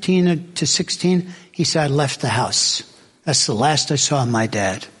around 15 to 16, he said, I left the house. That's the last I saw of my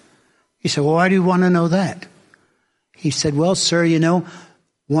dad. He said, well, why do you want to know that? He said, well, sir,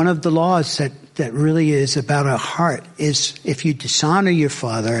 one of the laws that really is about our heart is if you dishonor your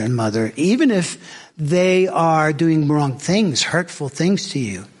father and mother, even if they are doing wrong things, hurtful things to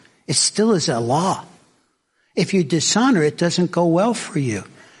you, it still is a law. If you dishonor, it doesn't go well for you.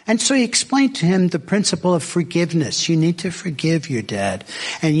 And so he explained to him the principle of forgiveness. You need to forgive your dad.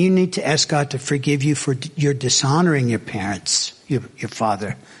 And you need to ask God to forgive you for your dishonoring your parents, your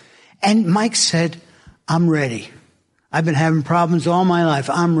father. And Mike said, I'm ready. I've been having problems all my life.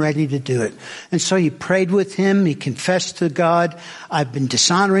 I'm ready to do it. And so he prayed with him. He confessed to God, I've been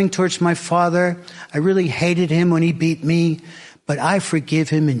dishonoring towards my father. I really hated him when he beat me. But I forgive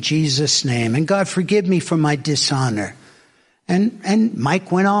him in Jesus' name. And God, forgive me for my dishonor. And Mike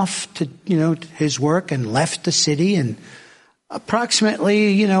went off to, his work and left the city. And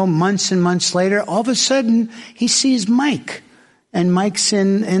approximately, months and months later, all of a sudden he sees Mike. And Mike's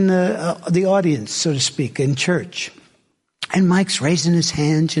in the audience, so to speak, in church. And Mike's raising his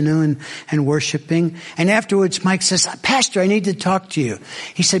hands, and worshiping. And afterwards, Mike says, Pastor, I need to talk to you.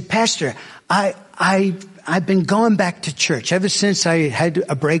 He said, Pastor, I'm I've been going back to church. Ever since I had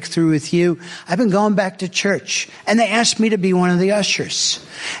a breakthrough with you, I've been going back to church. And they asked me to be one of the ushers.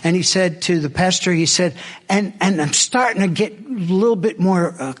 And he said to the pastor, he said, and I'm starting to get a little bit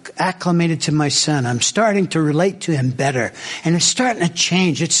more acclimated to my son. I'm starting to relate to him better. And it's starting to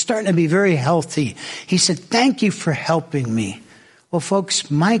change. It's starting to be very healthy. He said, thank you for helping me. Well, folks,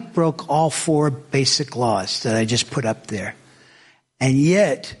 Mike broke all 4 basic laws that I just put up there. And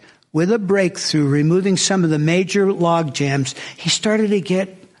yet, with a breakthrough, removing some of the major log jams, he started to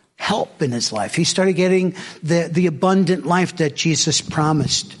get help in his life. He started getting the abundant life that Jesus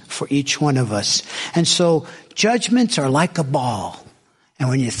promised for each one of us. And so judgments are like a ball. And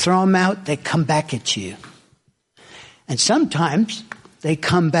when you throw them out, they come back at you. And sometimes they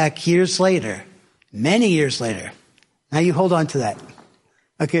come back years later, many years later. Now you hold on to that.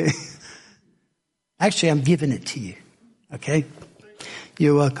 Okay? Actually, I'm giving it to you. Okay?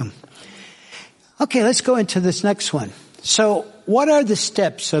 You're welcome. Okay, let's go into this next one. So, what are the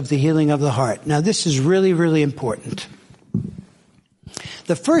steps of the healing of the heart? Now, this is really, really important.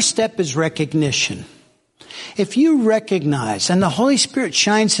 The first step is recognition. If you recognize, and the Holy Spirit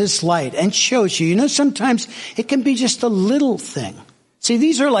shines His light and shows you, sometimes it can be just a little thing. See,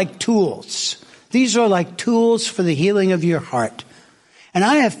 these are like tools. These are like tools for the healing of your heart. And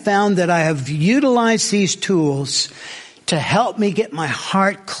I have found that I have utilized these tools to help me get my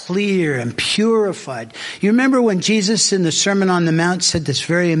heart clear and purified. You remember when Jesus in the Sermon on the Mount said this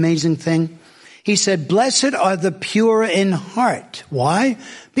very amazing thing? He said, blessed are the pure in heart. Why?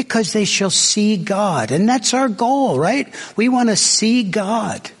 Because they shall see God. And that's our goal, right? We want to see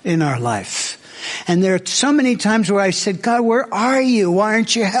God in our life. And there are so many times where I said, God, where are you? Why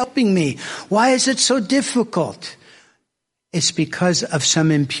aren't you helping me? Why is it so difficult? It's because of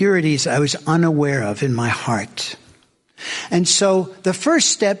some impurities I was unaware of in my heart. And so the first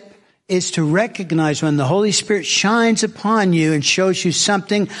step is to recognize when the Holy Spirit shines upon you and shows you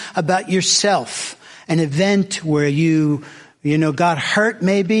something about yourself, an event where you got hurt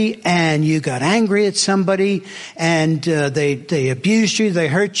maybe, and you got angry at somebody, and they abused you, they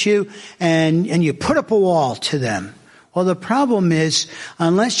hurt you, and you put up a wall to them. Well, the problem is,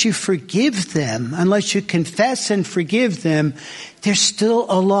 unless you forgive them, unless you confess and forgive them, there's still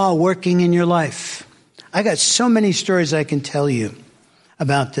a law working in your life. I got so many stories I can tell you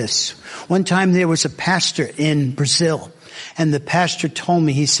about this. One time there was a pastor in Brazil, and the pastor told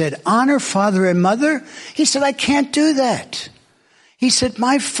me, he said, honor father and mother. He said, I can't do that. He said,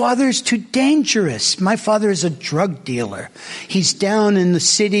 my father is too dangerous. My father is a drug dealer. He's down in the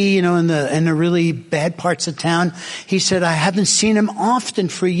city, in the really bad parts of town. He said, I haven't seen him often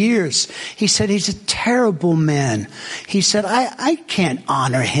for years. He said, he's a terrible man. He said, I can't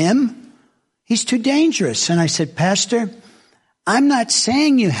honor him. He's too dangerous. And I said, Pastor, I'm not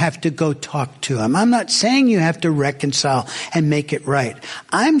saying you have to go talk to him. I'm not saying you have to reconcile and make it right.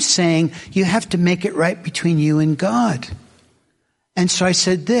 I'm saying you have to make it right between you and God. And so I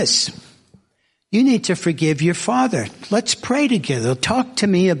said this, you need to forgive your father. Let's pray together. Talk to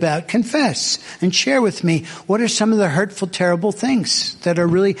me about, confess, and share with me what are some of the hurtful, terrible things that are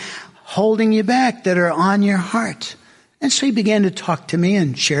really holding you back, that are on your heart. And so he began to talk to me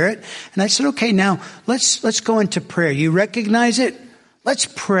and share it. And I said, okay, now let's go into prayer. You recognize it? Let's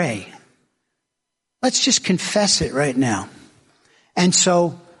pray. Let's just confess it right now. And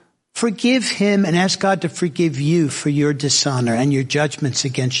so forgive him and ask God to forgive you for your dishonor and your judgments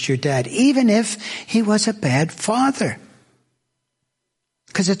against your dad, even if he was a bad father.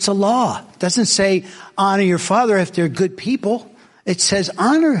 Because it's a law. It doesn't say honor your father if they're good people. It says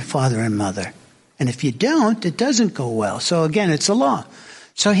honor father and mother. And if you don't, it doesn't go well. So again, it's a law.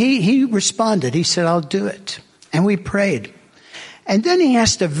 So he responded. He said, I'll do it. And we prayed. And then he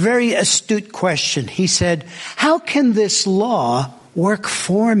asked a very astute question. He said, how can this law work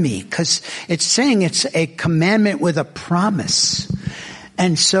for me? Because it's saying it's a commandment with a promise.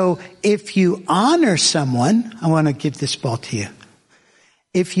 And so if you honor someone, I want to give this ball to you.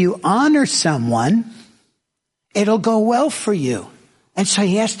 If you honor someone, it'll go well for you. And so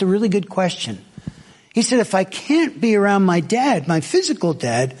he asked a really good question. He said, if I can't be around my dad, my physical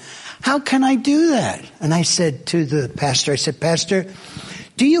dad, how can I do that? And I said to the pastor, I said, Pastor,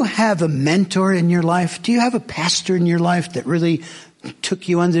 do you have a mentor in your life? Do you have a pastor in your life that really took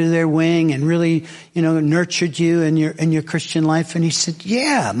you under their wing and really, nurtured you in your Christian life? And he said,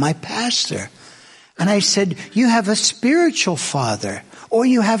 yeah, my pastor. And I said, you have a spiritual father or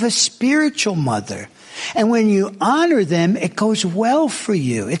you have a spiritual mother. And when you honor them, it goes well for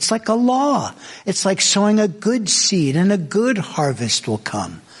you. It's like a law. It's like sowing a good seed and a good harvest will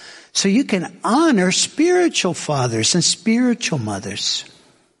come. So you can honor spiritual fathers and spiritual mothers.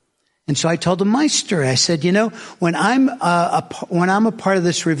 And so I told him my story. I said, when I'm a part of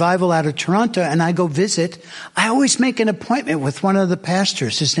this revival out of Toronto and I go visit, I always make an appointment with one of the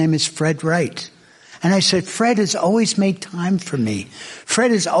pastors. His name is Fred Wright. And I said, Fred has always made time for me.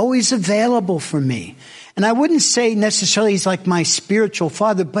 Fred is always available for me. And I wouldn't say necessarily he's like my spiritual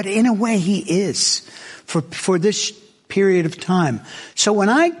father, but in a way he is for this period of time. So when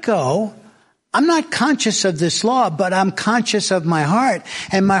I go, I'm not conscious of this law, but I'm conscious of my heart.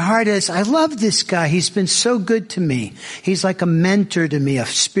 And my heart is, I love this guy. He's been so good to me. He's like a mentor to me, a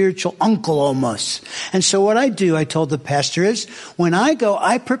spiritual uncle almost. And so what I do, I told the pastor, is when I go,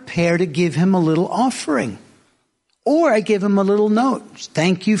 I prepare to give him a little offering. Or I give him a little note.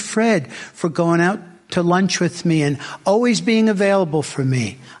 Thank you, Fred, for going out to lunch with me and always being available for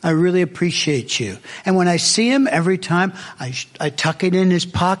me. I really appreciate you. And when I see him every time, I tuck it in his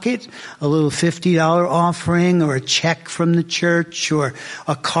pocket, a little $50 offering or a check from the church or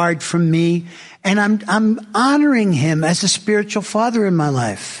a card from me. And I'm honoring him as a spiritual father in my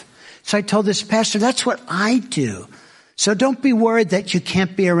life. So I told this pastor, that's what I do. So don't be worried that you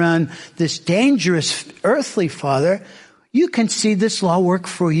can't be around this dangerous earthly father. You can see this law work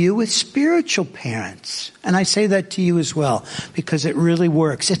for you with spiritual parents. And I say that to you as well, because it really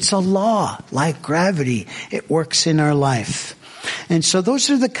works. It's a law, like gravity. It works in our life. And so those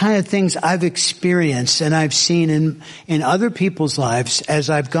are the kind of things I've experienced and I've seen in other people's lives as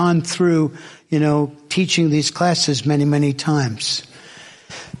I've gone through, teaching these classes many, many times.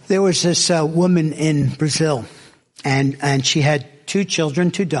 There was this woman in Brazil, and she had 2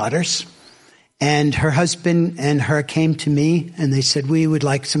 children, 2 daughters. And her husband and her came to me and they said, we would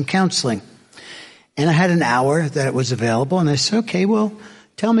like some counseling. And I had an hour that was available. And I said, okay, well,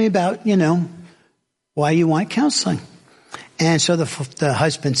 tell me about, why you want counseling. And so the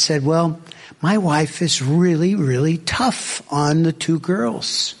husband said, well, my wife is really, really tough on the 2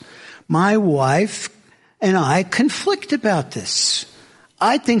 girls. My wife and I conflict about this.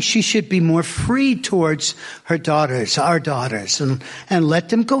 I think she should be more free towards her daughters, our daughters, and let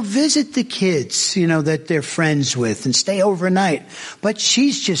them go visit the kids, that they're friends with and stay overnight. But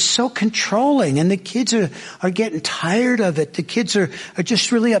she's just so controlling and the kids are getting tired of it. The kids are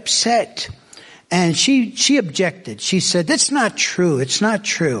just really upset. And she objected. She said, that's not true. It's not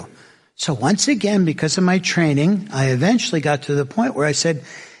true. So once again, because of my training, I eventually got to the point where I said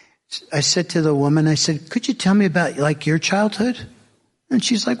to the woman, I said, could you tell me about like your childhood? And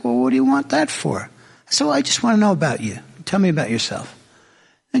she's like, well, what do you want that for? I said, well, I just want to know about you. Tell me about yourself.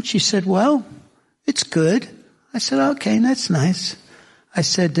 And she said, well, it's good. I said, okay, that's nice. I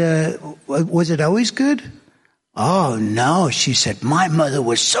said, was it always good? Oh, no, she said, my mother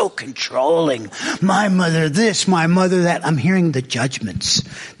was so controlling. My mother this, my mother that. I'm hearing the judgments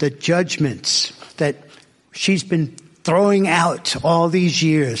that she's been throwing out all these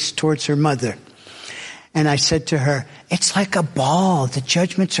years towards her mother. And I said to her, it's like a ball. The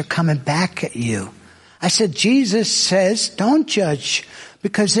judgments are coming back at you. I said, Jesus says, don't judge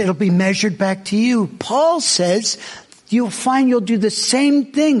because it'll be measured back to you. Paul says, you'll find you'll do the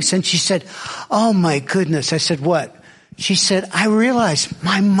same things. And she said, oh my goodness. I said, what? She said, I realized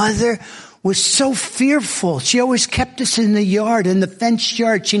my mother was so fearful. She always kept us in the yard, in the fenced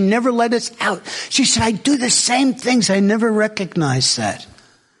yard. She never let us out. She said, I do the same things. I never recognized that.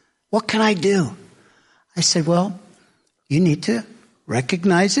 What can I do? I said, well, you need to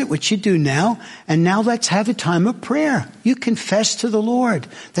recognize it, which you do now, and now let's have a time of prayer. You confess to the Lord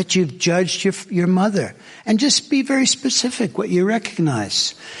that you've judged your mother, and just be very specific what you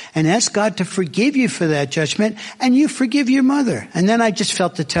recognize, and ask God to forgive you for that judgment, and you forgive your mother. And then I just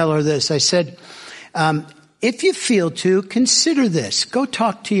felt to tell her this. I said, if you feel to, consider this. Go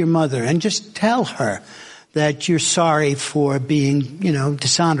talk to your mother and just tell her that you're sorry for being,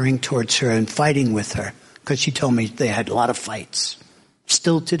 dishonoring towards her and fighting with her. Because she told me they had a lot of fights,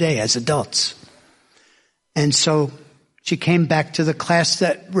 still today as adults. And so she came back to the class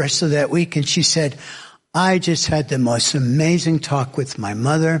that rest of that week and she said, I just had the most amazing talk with my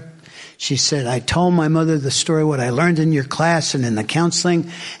mother. She said, I told my mother the story, what I learned in your class and in the counseling.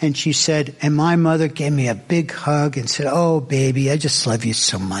 And she said, and my mother gave me a big hug and said, oh, baby, I just love you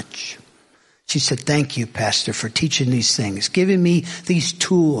so much. She said, thank you, Pastor, for teaching these things, giving me these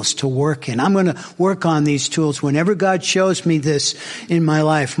tools to work in. I'm going to work on these tools. Whenever God shows me this in my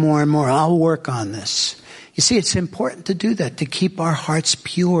life more and more, I'll work on this. You see, it's important to do that, to keep our hearts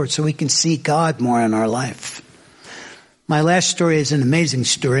pure so we can see God more in our life. My last story is an amazing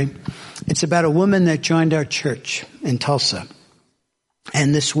story. It's about a woman that joined our church in Tulsa.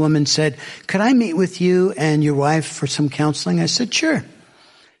 And this woman said, could I meet with you and your wife for some counseling? I said, sure.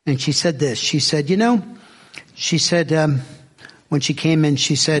 And she said this, she said, when she came in,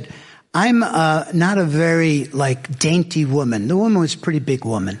 she said, I'm not a very dainty woman. The woman was a pretty big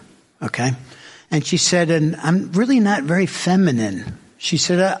woman, okay? And she said, and I'm really not very feminine. She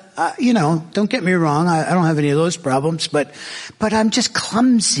said, don't get me wrong, I don't have any of those problems, but I'm just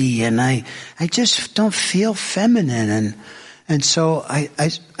clumsy and I just don't feel feminine. And so I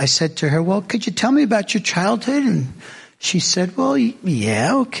said to her, well, could you tell me about your childhood? And she said, well,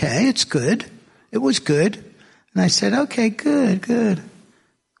 yeah, okay, it's good. It was good. And I said, okay, good.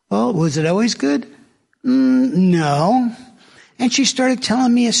 Well, was it always good? No. And she started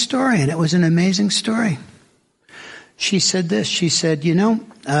telling me a story, and it was an amazing story. She said this. She said,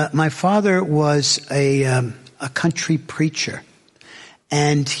 my father was a country preacher,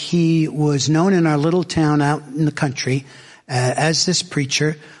 and he was known in our little town out in the country as this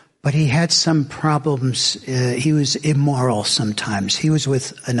preacher, but he had some problems. He was immoral sometimes. He was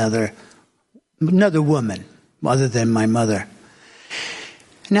with another woman other than my mother.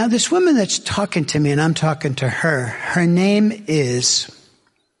 Now, this woman that's talking to me, and I'm talking to her, her name is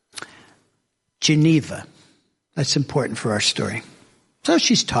Geneva. That's important for our story. So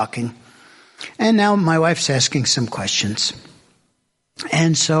she's talking. And now my wife's asking some questions.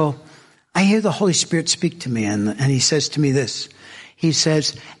 And so I hear the Holy Spirit speak to me, and he says to me this. He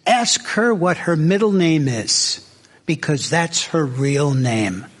says, ask her what her middle name is, because that's her real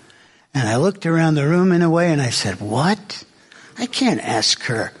name. And I looked around the room in a way, and I said, what? I can't ask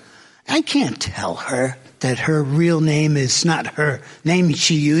her. I can't tell her that her real name is not her name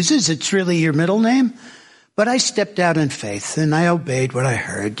she uses. It's really your middle name. But I stepped out in faith, and I obeyed what I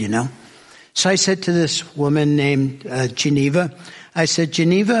heard, So I said to this woman named Geneva, I said,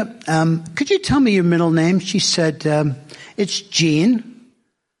 Geneva, could you tell me your middle name? She said, it's Jean.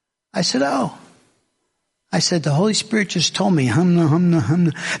 I said, oh. I said, the Holy Spirit just told me,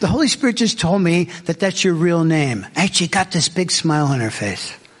 The Holy Spirit just told me that that's your real name. And she got this big smile on her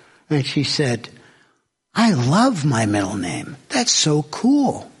face. And she said, I love my middle name. That's so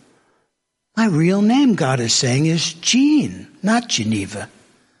cool. My real name, God is saying, is Jean, not Geneva.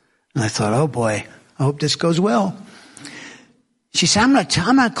 And I thought, oh boy, I hope this goes well. She said, I'm going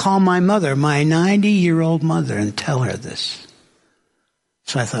to call my mother, my 90-year-old mother, and tell her this.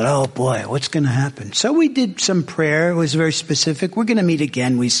 So I thought, oh boy, what's going to happen? So we did some prayer. It was very specific. We're going to meet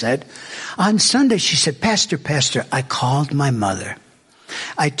again, we said. On Sunday, she said, Pastor, I called my mother.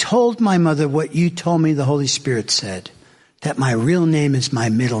 I told my mother what you told me the Holy Spirit said, that my real name is my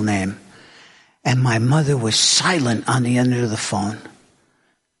middle name. And my mother was silent on the end of the phone.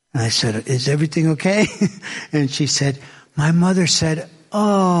 And I said, is everything okay? And she said, my mother said,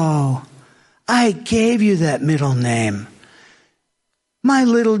 oh, I gave you that middle name. My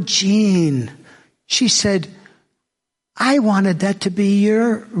little Jean. She said, I wanted that to be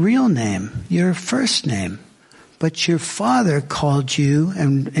your real name, your first name. But your father called you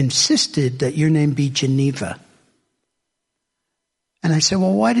and insisted that your name be Geneva. And I said,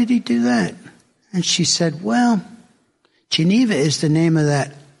 well, why did he do that? And she said, well, Geneva is the name of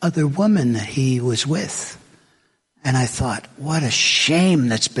that other woman that he was with. And I thought, what a shame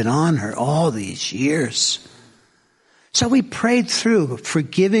that's been on her all these years. So we prayed through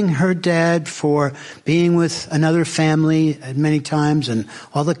forgiving her dad for being with another family many times and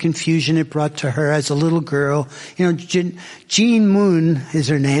all the confusion it brought to her as a little girl. Jean Moon is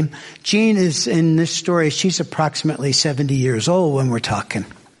her name. Jean is, in this story, she's approximately 70 years old when we're talking.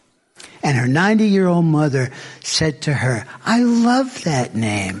 And her 90-year-old mother said to her, I love that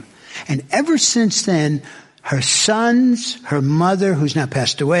name. And ever since then, her sons, her mother, who's now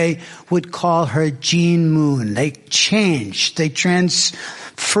passed away, would call her Jean Moon. They changed. They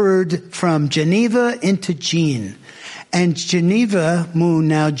transferred from Geneva into Jean. And Geneva Moon,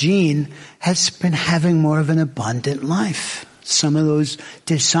 now Jean, has been having more of an abundant life. Some of those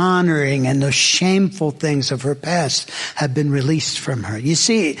dishonoring and those shameful things of her past have been released from her. You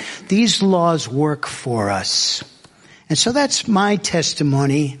see, these laws work for us. And so that's my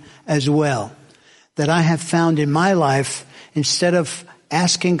testimony as well, that I have found in my life, instead of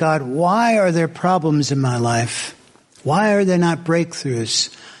asking God, why are there problems in my life? Why are there not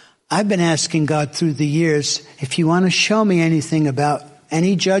breakthroughs? I've been asking God through the years, if you want to show me anything about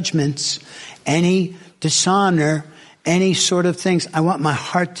any judgments, any dishonor, any sort of things, I want my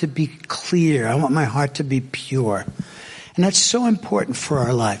heart to be clear. I want my heart to be pure. And that's so important for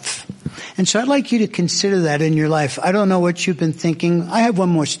our life. And so I'd like you to consider that in your life. I don't know what you've been thinking. I have one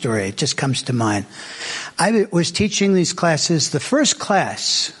more story. It just comes to mind. I was teaching these classes, the first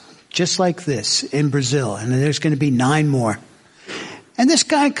class, just like this, in Brazil. And there's going to be 9 more. And this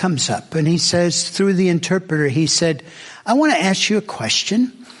guy comes up and he says, through the interpreter, he said, I want to ask you a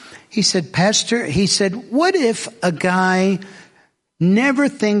question. He said, Pastor, he said, what if a guy never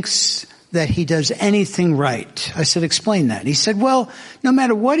thinks that he does anything right. I said, explain that. He said, well, no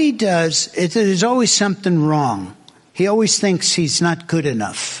matter what he does, there's always something wrong. He always thinks he's not good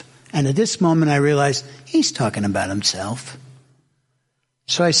enough. And at this moment, I realized he's talking about himself.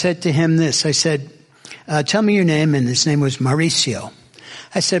 So I said to him this. I said, tell me your name. And his name was Mauricio.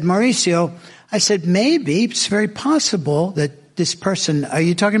 I said, Mauricio, I said, maybe it's very possible that this person, are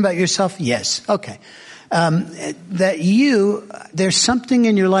you talking about yourself? Yes. Okay. That there's something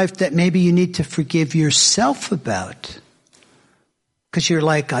in your life that maybe you need to forgive yourself about. Because you're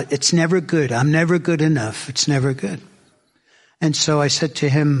like, it's never good. I'm never good enough. It's never good. And so I said to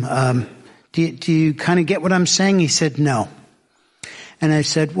him, do you kind of get what I'm saying? He said, no. And I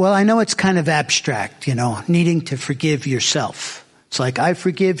said, well, I know it's kind of abstract, needing to forgive yourself. It's like, I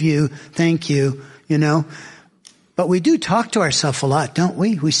forgive you. Thank you, But we do talk to ourselves a lot, don't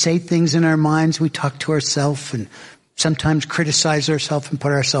we? We say things in our minds. We talk to ourselves and sometimes criticize ourselves and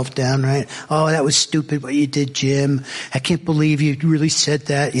put ourselves down, right? Oh, that was stupid what you did, Jim. I can't believe you really said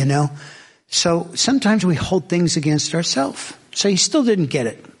that, So sometimes we hold things against ourselves. So he still didn't get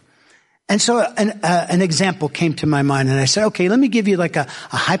it. And so an example came to my mind, and I said, okay, let me give you like a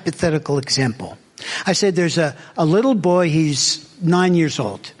hypothetical example. I said, there's a little boy, he's 9 years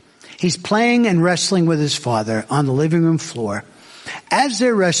old. He's playing and wrestling with his father on the living room floor. As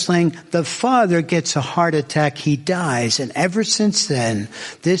they're wrestling, the father gets a heart attack. He dies. And ever since then,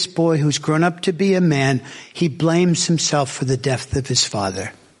 this boy who's grown up to be a man, he blames himself for the death of his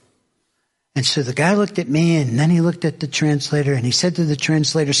father. And so the guy looked at me, and then he looked at the translator, and he said to the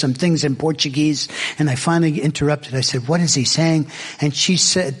translator some things in Portuguese, and I finally interrupted. I said, what is he saying? And she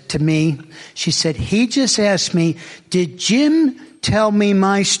said to me, he just asked me, did Jim tell me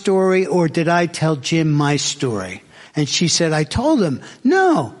my story, or did I tell Jim my story? And she said, I told him,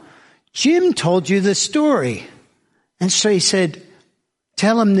 no, Jim told you the story. And so he said,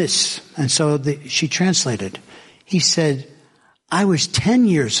 tell him this. And so she translated. He said, I was 10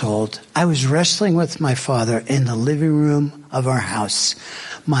 years old. I was wrestling with my father in the living room of our house.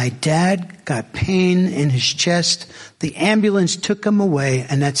 My dad got pain in his chest. The ambulance took him away,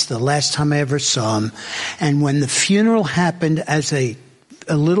 and that's the last time I ever saw him. And when the funeral happened as a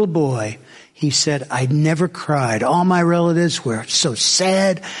little boy, he said, I never cried. All my relatives were so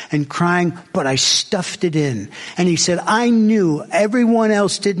sad and crying, but I stuffed it in. And he said, I knew everyone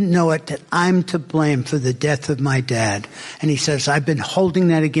else didn't know it, that I'm to blame for the death of my dad. And he says, I've been holding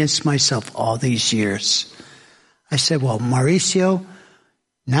that against myself all these years. I said, well, Mauricio,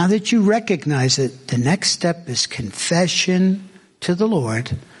 now that you recognize it, the next step is confession to the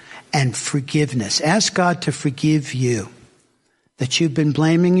Lord and forgiveness. Ask God to forgive you. That you've been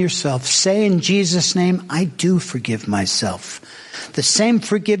blaming yourself. Say in Jesus' name, I do forgive myself. The same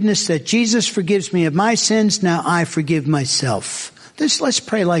forgiveness that Jesus forgives me of my sins, now I forgive myself. Let's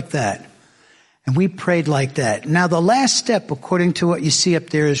pray like that. And we prayed like that. Now the last step, according to what you see up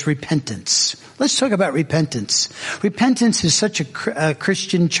there, is repentance. Let's talk about repentance. Repentance is such a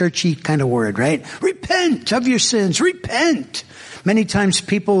Christian churchy kind of word, right? Repent of your sins. Repent. Many times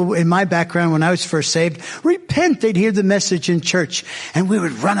people in my background, when I was first saved, repent. They'd hear the message in church, and we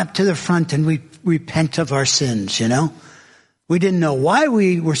would run up to the front and we'd repent of our sins, We didn't know why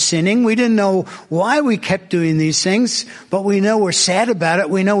we were sinning. We didn't know why we kept doing these things, but we know we're sad about it.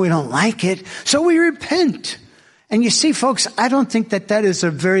 We know we don't like it. So we repent. And you see, folks, I don't think that is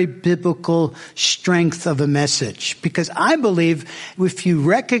a very biblical strength of a message, because I believe if you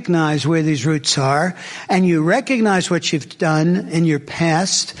recognize where these roots are and you recognize what you've done in your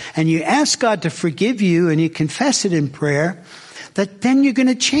past and you ask God to forgive you and you confess it in prayer, that then you're going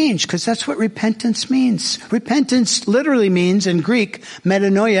to change, because that's what repentance means. Repentance literally means, in Greek,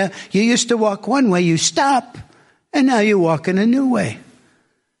 metanoia, you used to walk one way, you stop, and now you walk in a new way.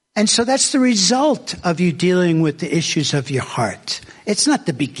 And so that's the result of you dealing with the issues of your heart. It's not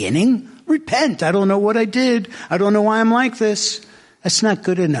the beginning. Repent. I don't know what I did. I don't know why I'm like this. That's not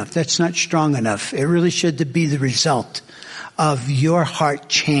good enough. That's not strong enough. It really should be the result of your heart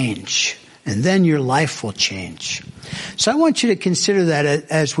change. And then your life will change. So I want you to consider that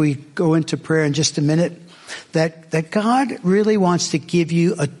as we go into prayer in just a minute, that God really wants to give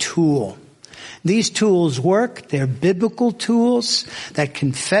you a tool. These tools work. They're biblical tools. That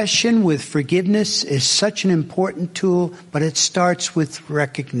confession with forgiveness is such an important tool, but it starts with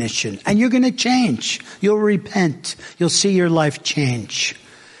recognition. And you're going to change. You'll repent. You'll see your life change.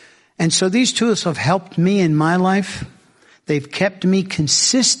 And so these tools have helped me in my life. They've kept me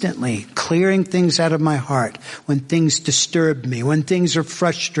consistently clearing things out of my heart when things disturb me, when things are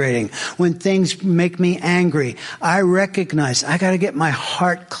frustrating, when things make me angry. I recognize I got to get my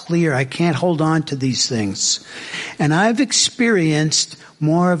heart clear. I can't hold on to these things. And I've experienced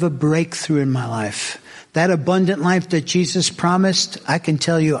more of a breakthrough in my life. That abundant life that Jesus promised, I can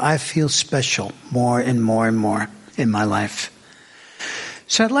tell you I feel special more and more and more in my life.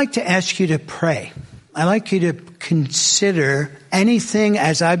 So I'd like to ask you to pray. I'd like you to consider anything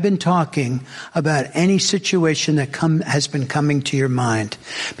as I've been talking about any situation that has been coming to your mind.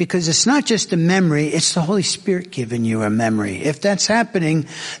 Because it's not just a memory, it's the Holy Spirit giving you a memory. If that's happening,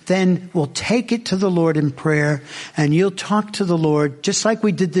 then we'll take it to the Lord in prayer and you'll talk to the Lord just like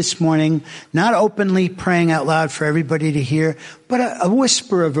we did this morning, not openly praying out loud for everybody to hear, but a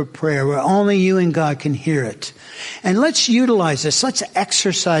whisper of a prayer where only you and God can hear it. And let's utilize this. Let's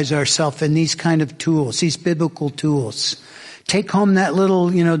exercise ourselves in these kind of tools, these biblical tools. Take home that little,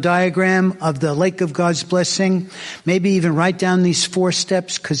 diagram of the lake of God's blessing. Maybe even write down these 4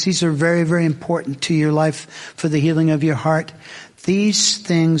 steps because these are very, very important to your life for the healing of your heart. These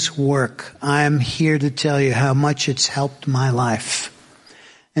things work. I'm here to tell you how much it's helped my life.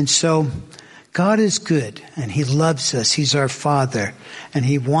 And so God is good and He loves us. He's our Father and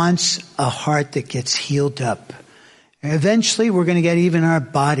He wants a heart that gets healed up. Eventually we're going to get even our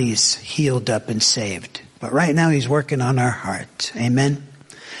bodies healed up and saved. But right now He's working on our heart. Amen.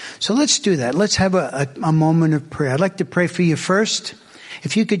 So let's do that. Let's have a moment of prayer. I'd like to pray for you first.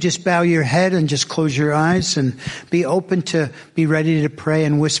 If you could just bow your head and just close your eyes and be open to be ready to pray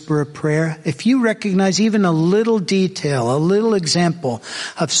and whisper a prayer. If you recognize even a little detail, a little example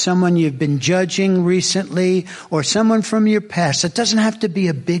of someone you've been judging recently or someone from your past, it doesn't have to be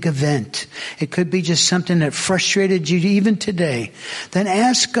a big event. It could be just something that frustrated you even today. Then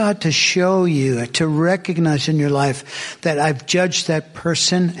ask God to show you, to recognize in your life that I've judged that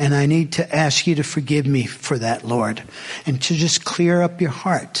person and I need to ask you to forgive me for that, Lord. And to just clear up your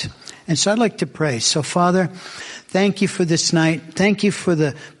heart. And so I'd like to pray. So Father, thank you for this night. Thank you for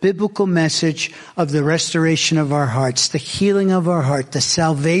the biblical message of the restoration of our hearts, the healing of our heart, the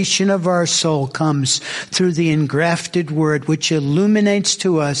salvation of our soul comes through the engrafted word, which illuminates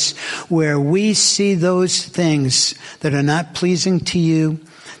to us where we see those things that are not pleasing to you.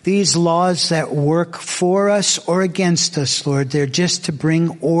 These laws that work for us or against us, Lord, they're just to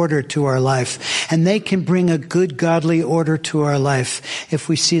bring order to our life. And they can bring a good, godly order to our life if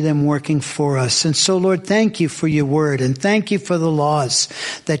we see them working for us. And so, Lord, thank you for your word. And thank you for the laws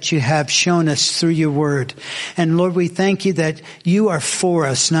that you have shown us through your word. And Lord, we thank you that you are for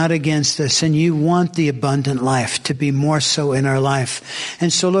us, not against us. And you want the abundant life to be more so in our life.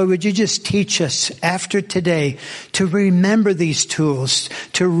 And so, Lord, would you just teach us after today to remember these tools,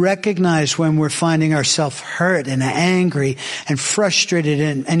 to recognize when we're finding ourselves hurt and angry and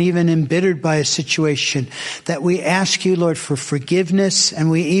frustrated and even embittered by a situation, that we ask you, Lord, for forgiveness, and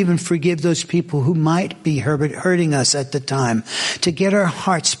we even forgive those people who might be hurting us at the time, to get our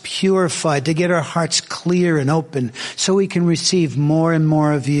hearts purified, to get our hearts clear and open so we can receive more and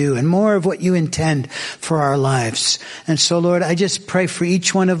more of you and more of what you intend for our lives. And so, Lord, I just pray for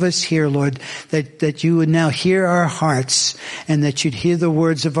each one of us here, Lord, that you would now hear our hearts and that you'd hear the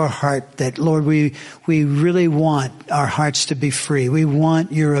words of our heart, that, Lord, we really want our hearts to be free. We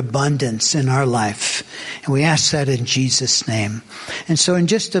want your abundance in our life. And we ask that in Jesus' name. And so in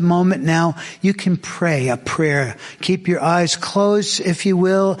just a moment now, you can pray a prayer. Keep your eyes closed, if you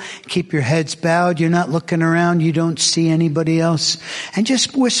will. Keep your heads bowed. You're not looking around. You don't see anybody else. And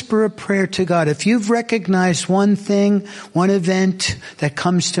just whisper a prayer to God. If you've recognized one thing, one event that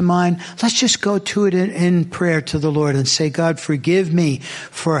comes to mind, let's just go to it in prayer to the Lord and say, God, forgive me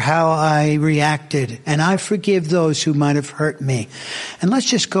for how I reacted. And I forgive those who might have hurt me. And let's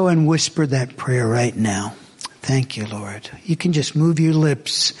just go and whisper that prayer right now. Thank you, Lord. You can just move your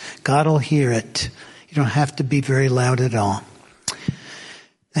lips. God will hear it. You don't have to be very loud at all.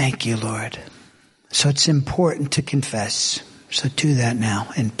 Thank you, Lord. So it's important to confess. So do that now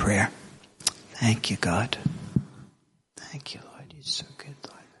in prayer. Thank you, God. Thank you, Lord. You're so good,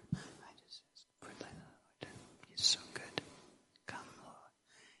 Lord. I just ask for that, Lord. You're so good. Come, Lord.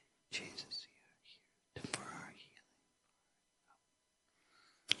 Jesus, you're here for our healing.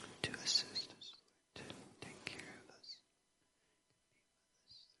 To assist us, Lord. Take care of us.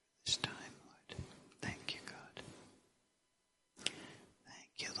 This time, Lord. Thank you, God.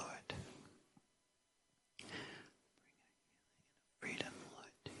 Thank you, Lord. Freedom,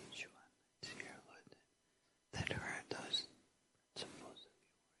 Lord. Yeshua is here, Lord.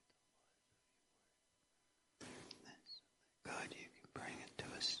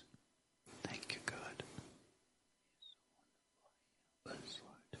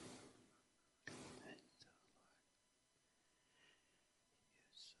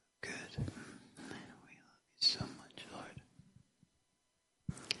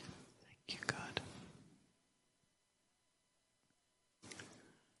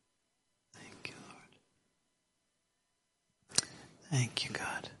 Thank you,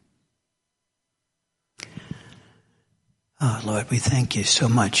 God. Oh, Lord, we thank you so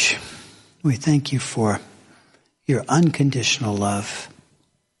much. We thank you for your unconditional love.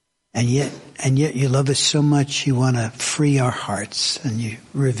 And yet you love us so much, you want to free our hearts, and you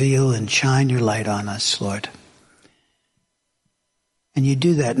reveal and shine your light on us, Lord. And you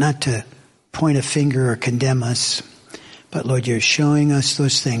do that not to point a finger or condemn us, but Lord, you're showing us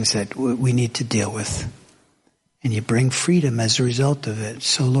those things that we need to deal with. And you bring freedom as a result of it.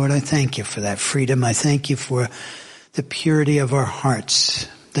 So Lord, I thank you for that freedom. I thank you for the purity of our hearts.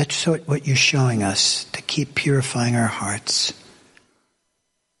 That's what you're showing us, to keep purifying our hearts.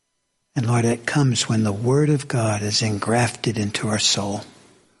 And Lord, it comes when the Word of God is engrafted into our soul.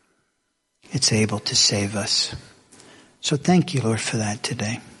 It's able to save us. So thank you, Lord, for that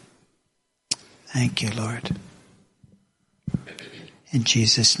today. Thank you, Lord. In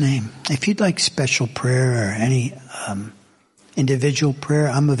Jesus' name. If you'd like special prayer or any individual prayer,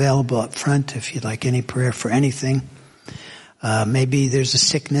 I'm available up front if you'd like any prayer for anything. Maybe there's a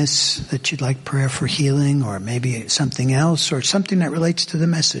sickness that you'd like prayer for healing, or maybe something else, or something that relates to the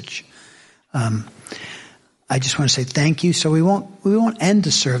message. I just want to say thank you. So we won't end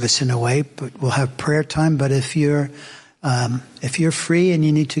the service in a way, but we'll have prayer time. But if you're free and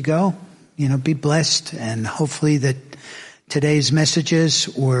you need to go, be blessed, and hopefully that today's messages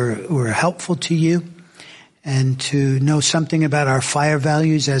were helpful to you, and to know something about our fire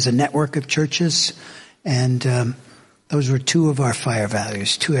values as a network of churches. And those were 2 of our fire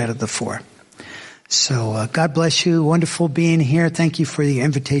values, 2 out of the 4. So God bless you. Wonderful being here. Thank you for the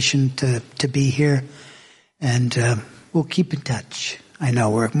invitation to be here. And we'll keep in touch. I know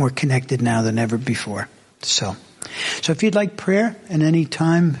we're more connected now than ever before. So if you'd like prayer at any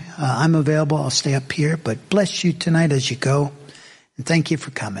time, I'm available. I'll stay up here. But bless you tonight as you go. And thank you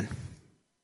for coming.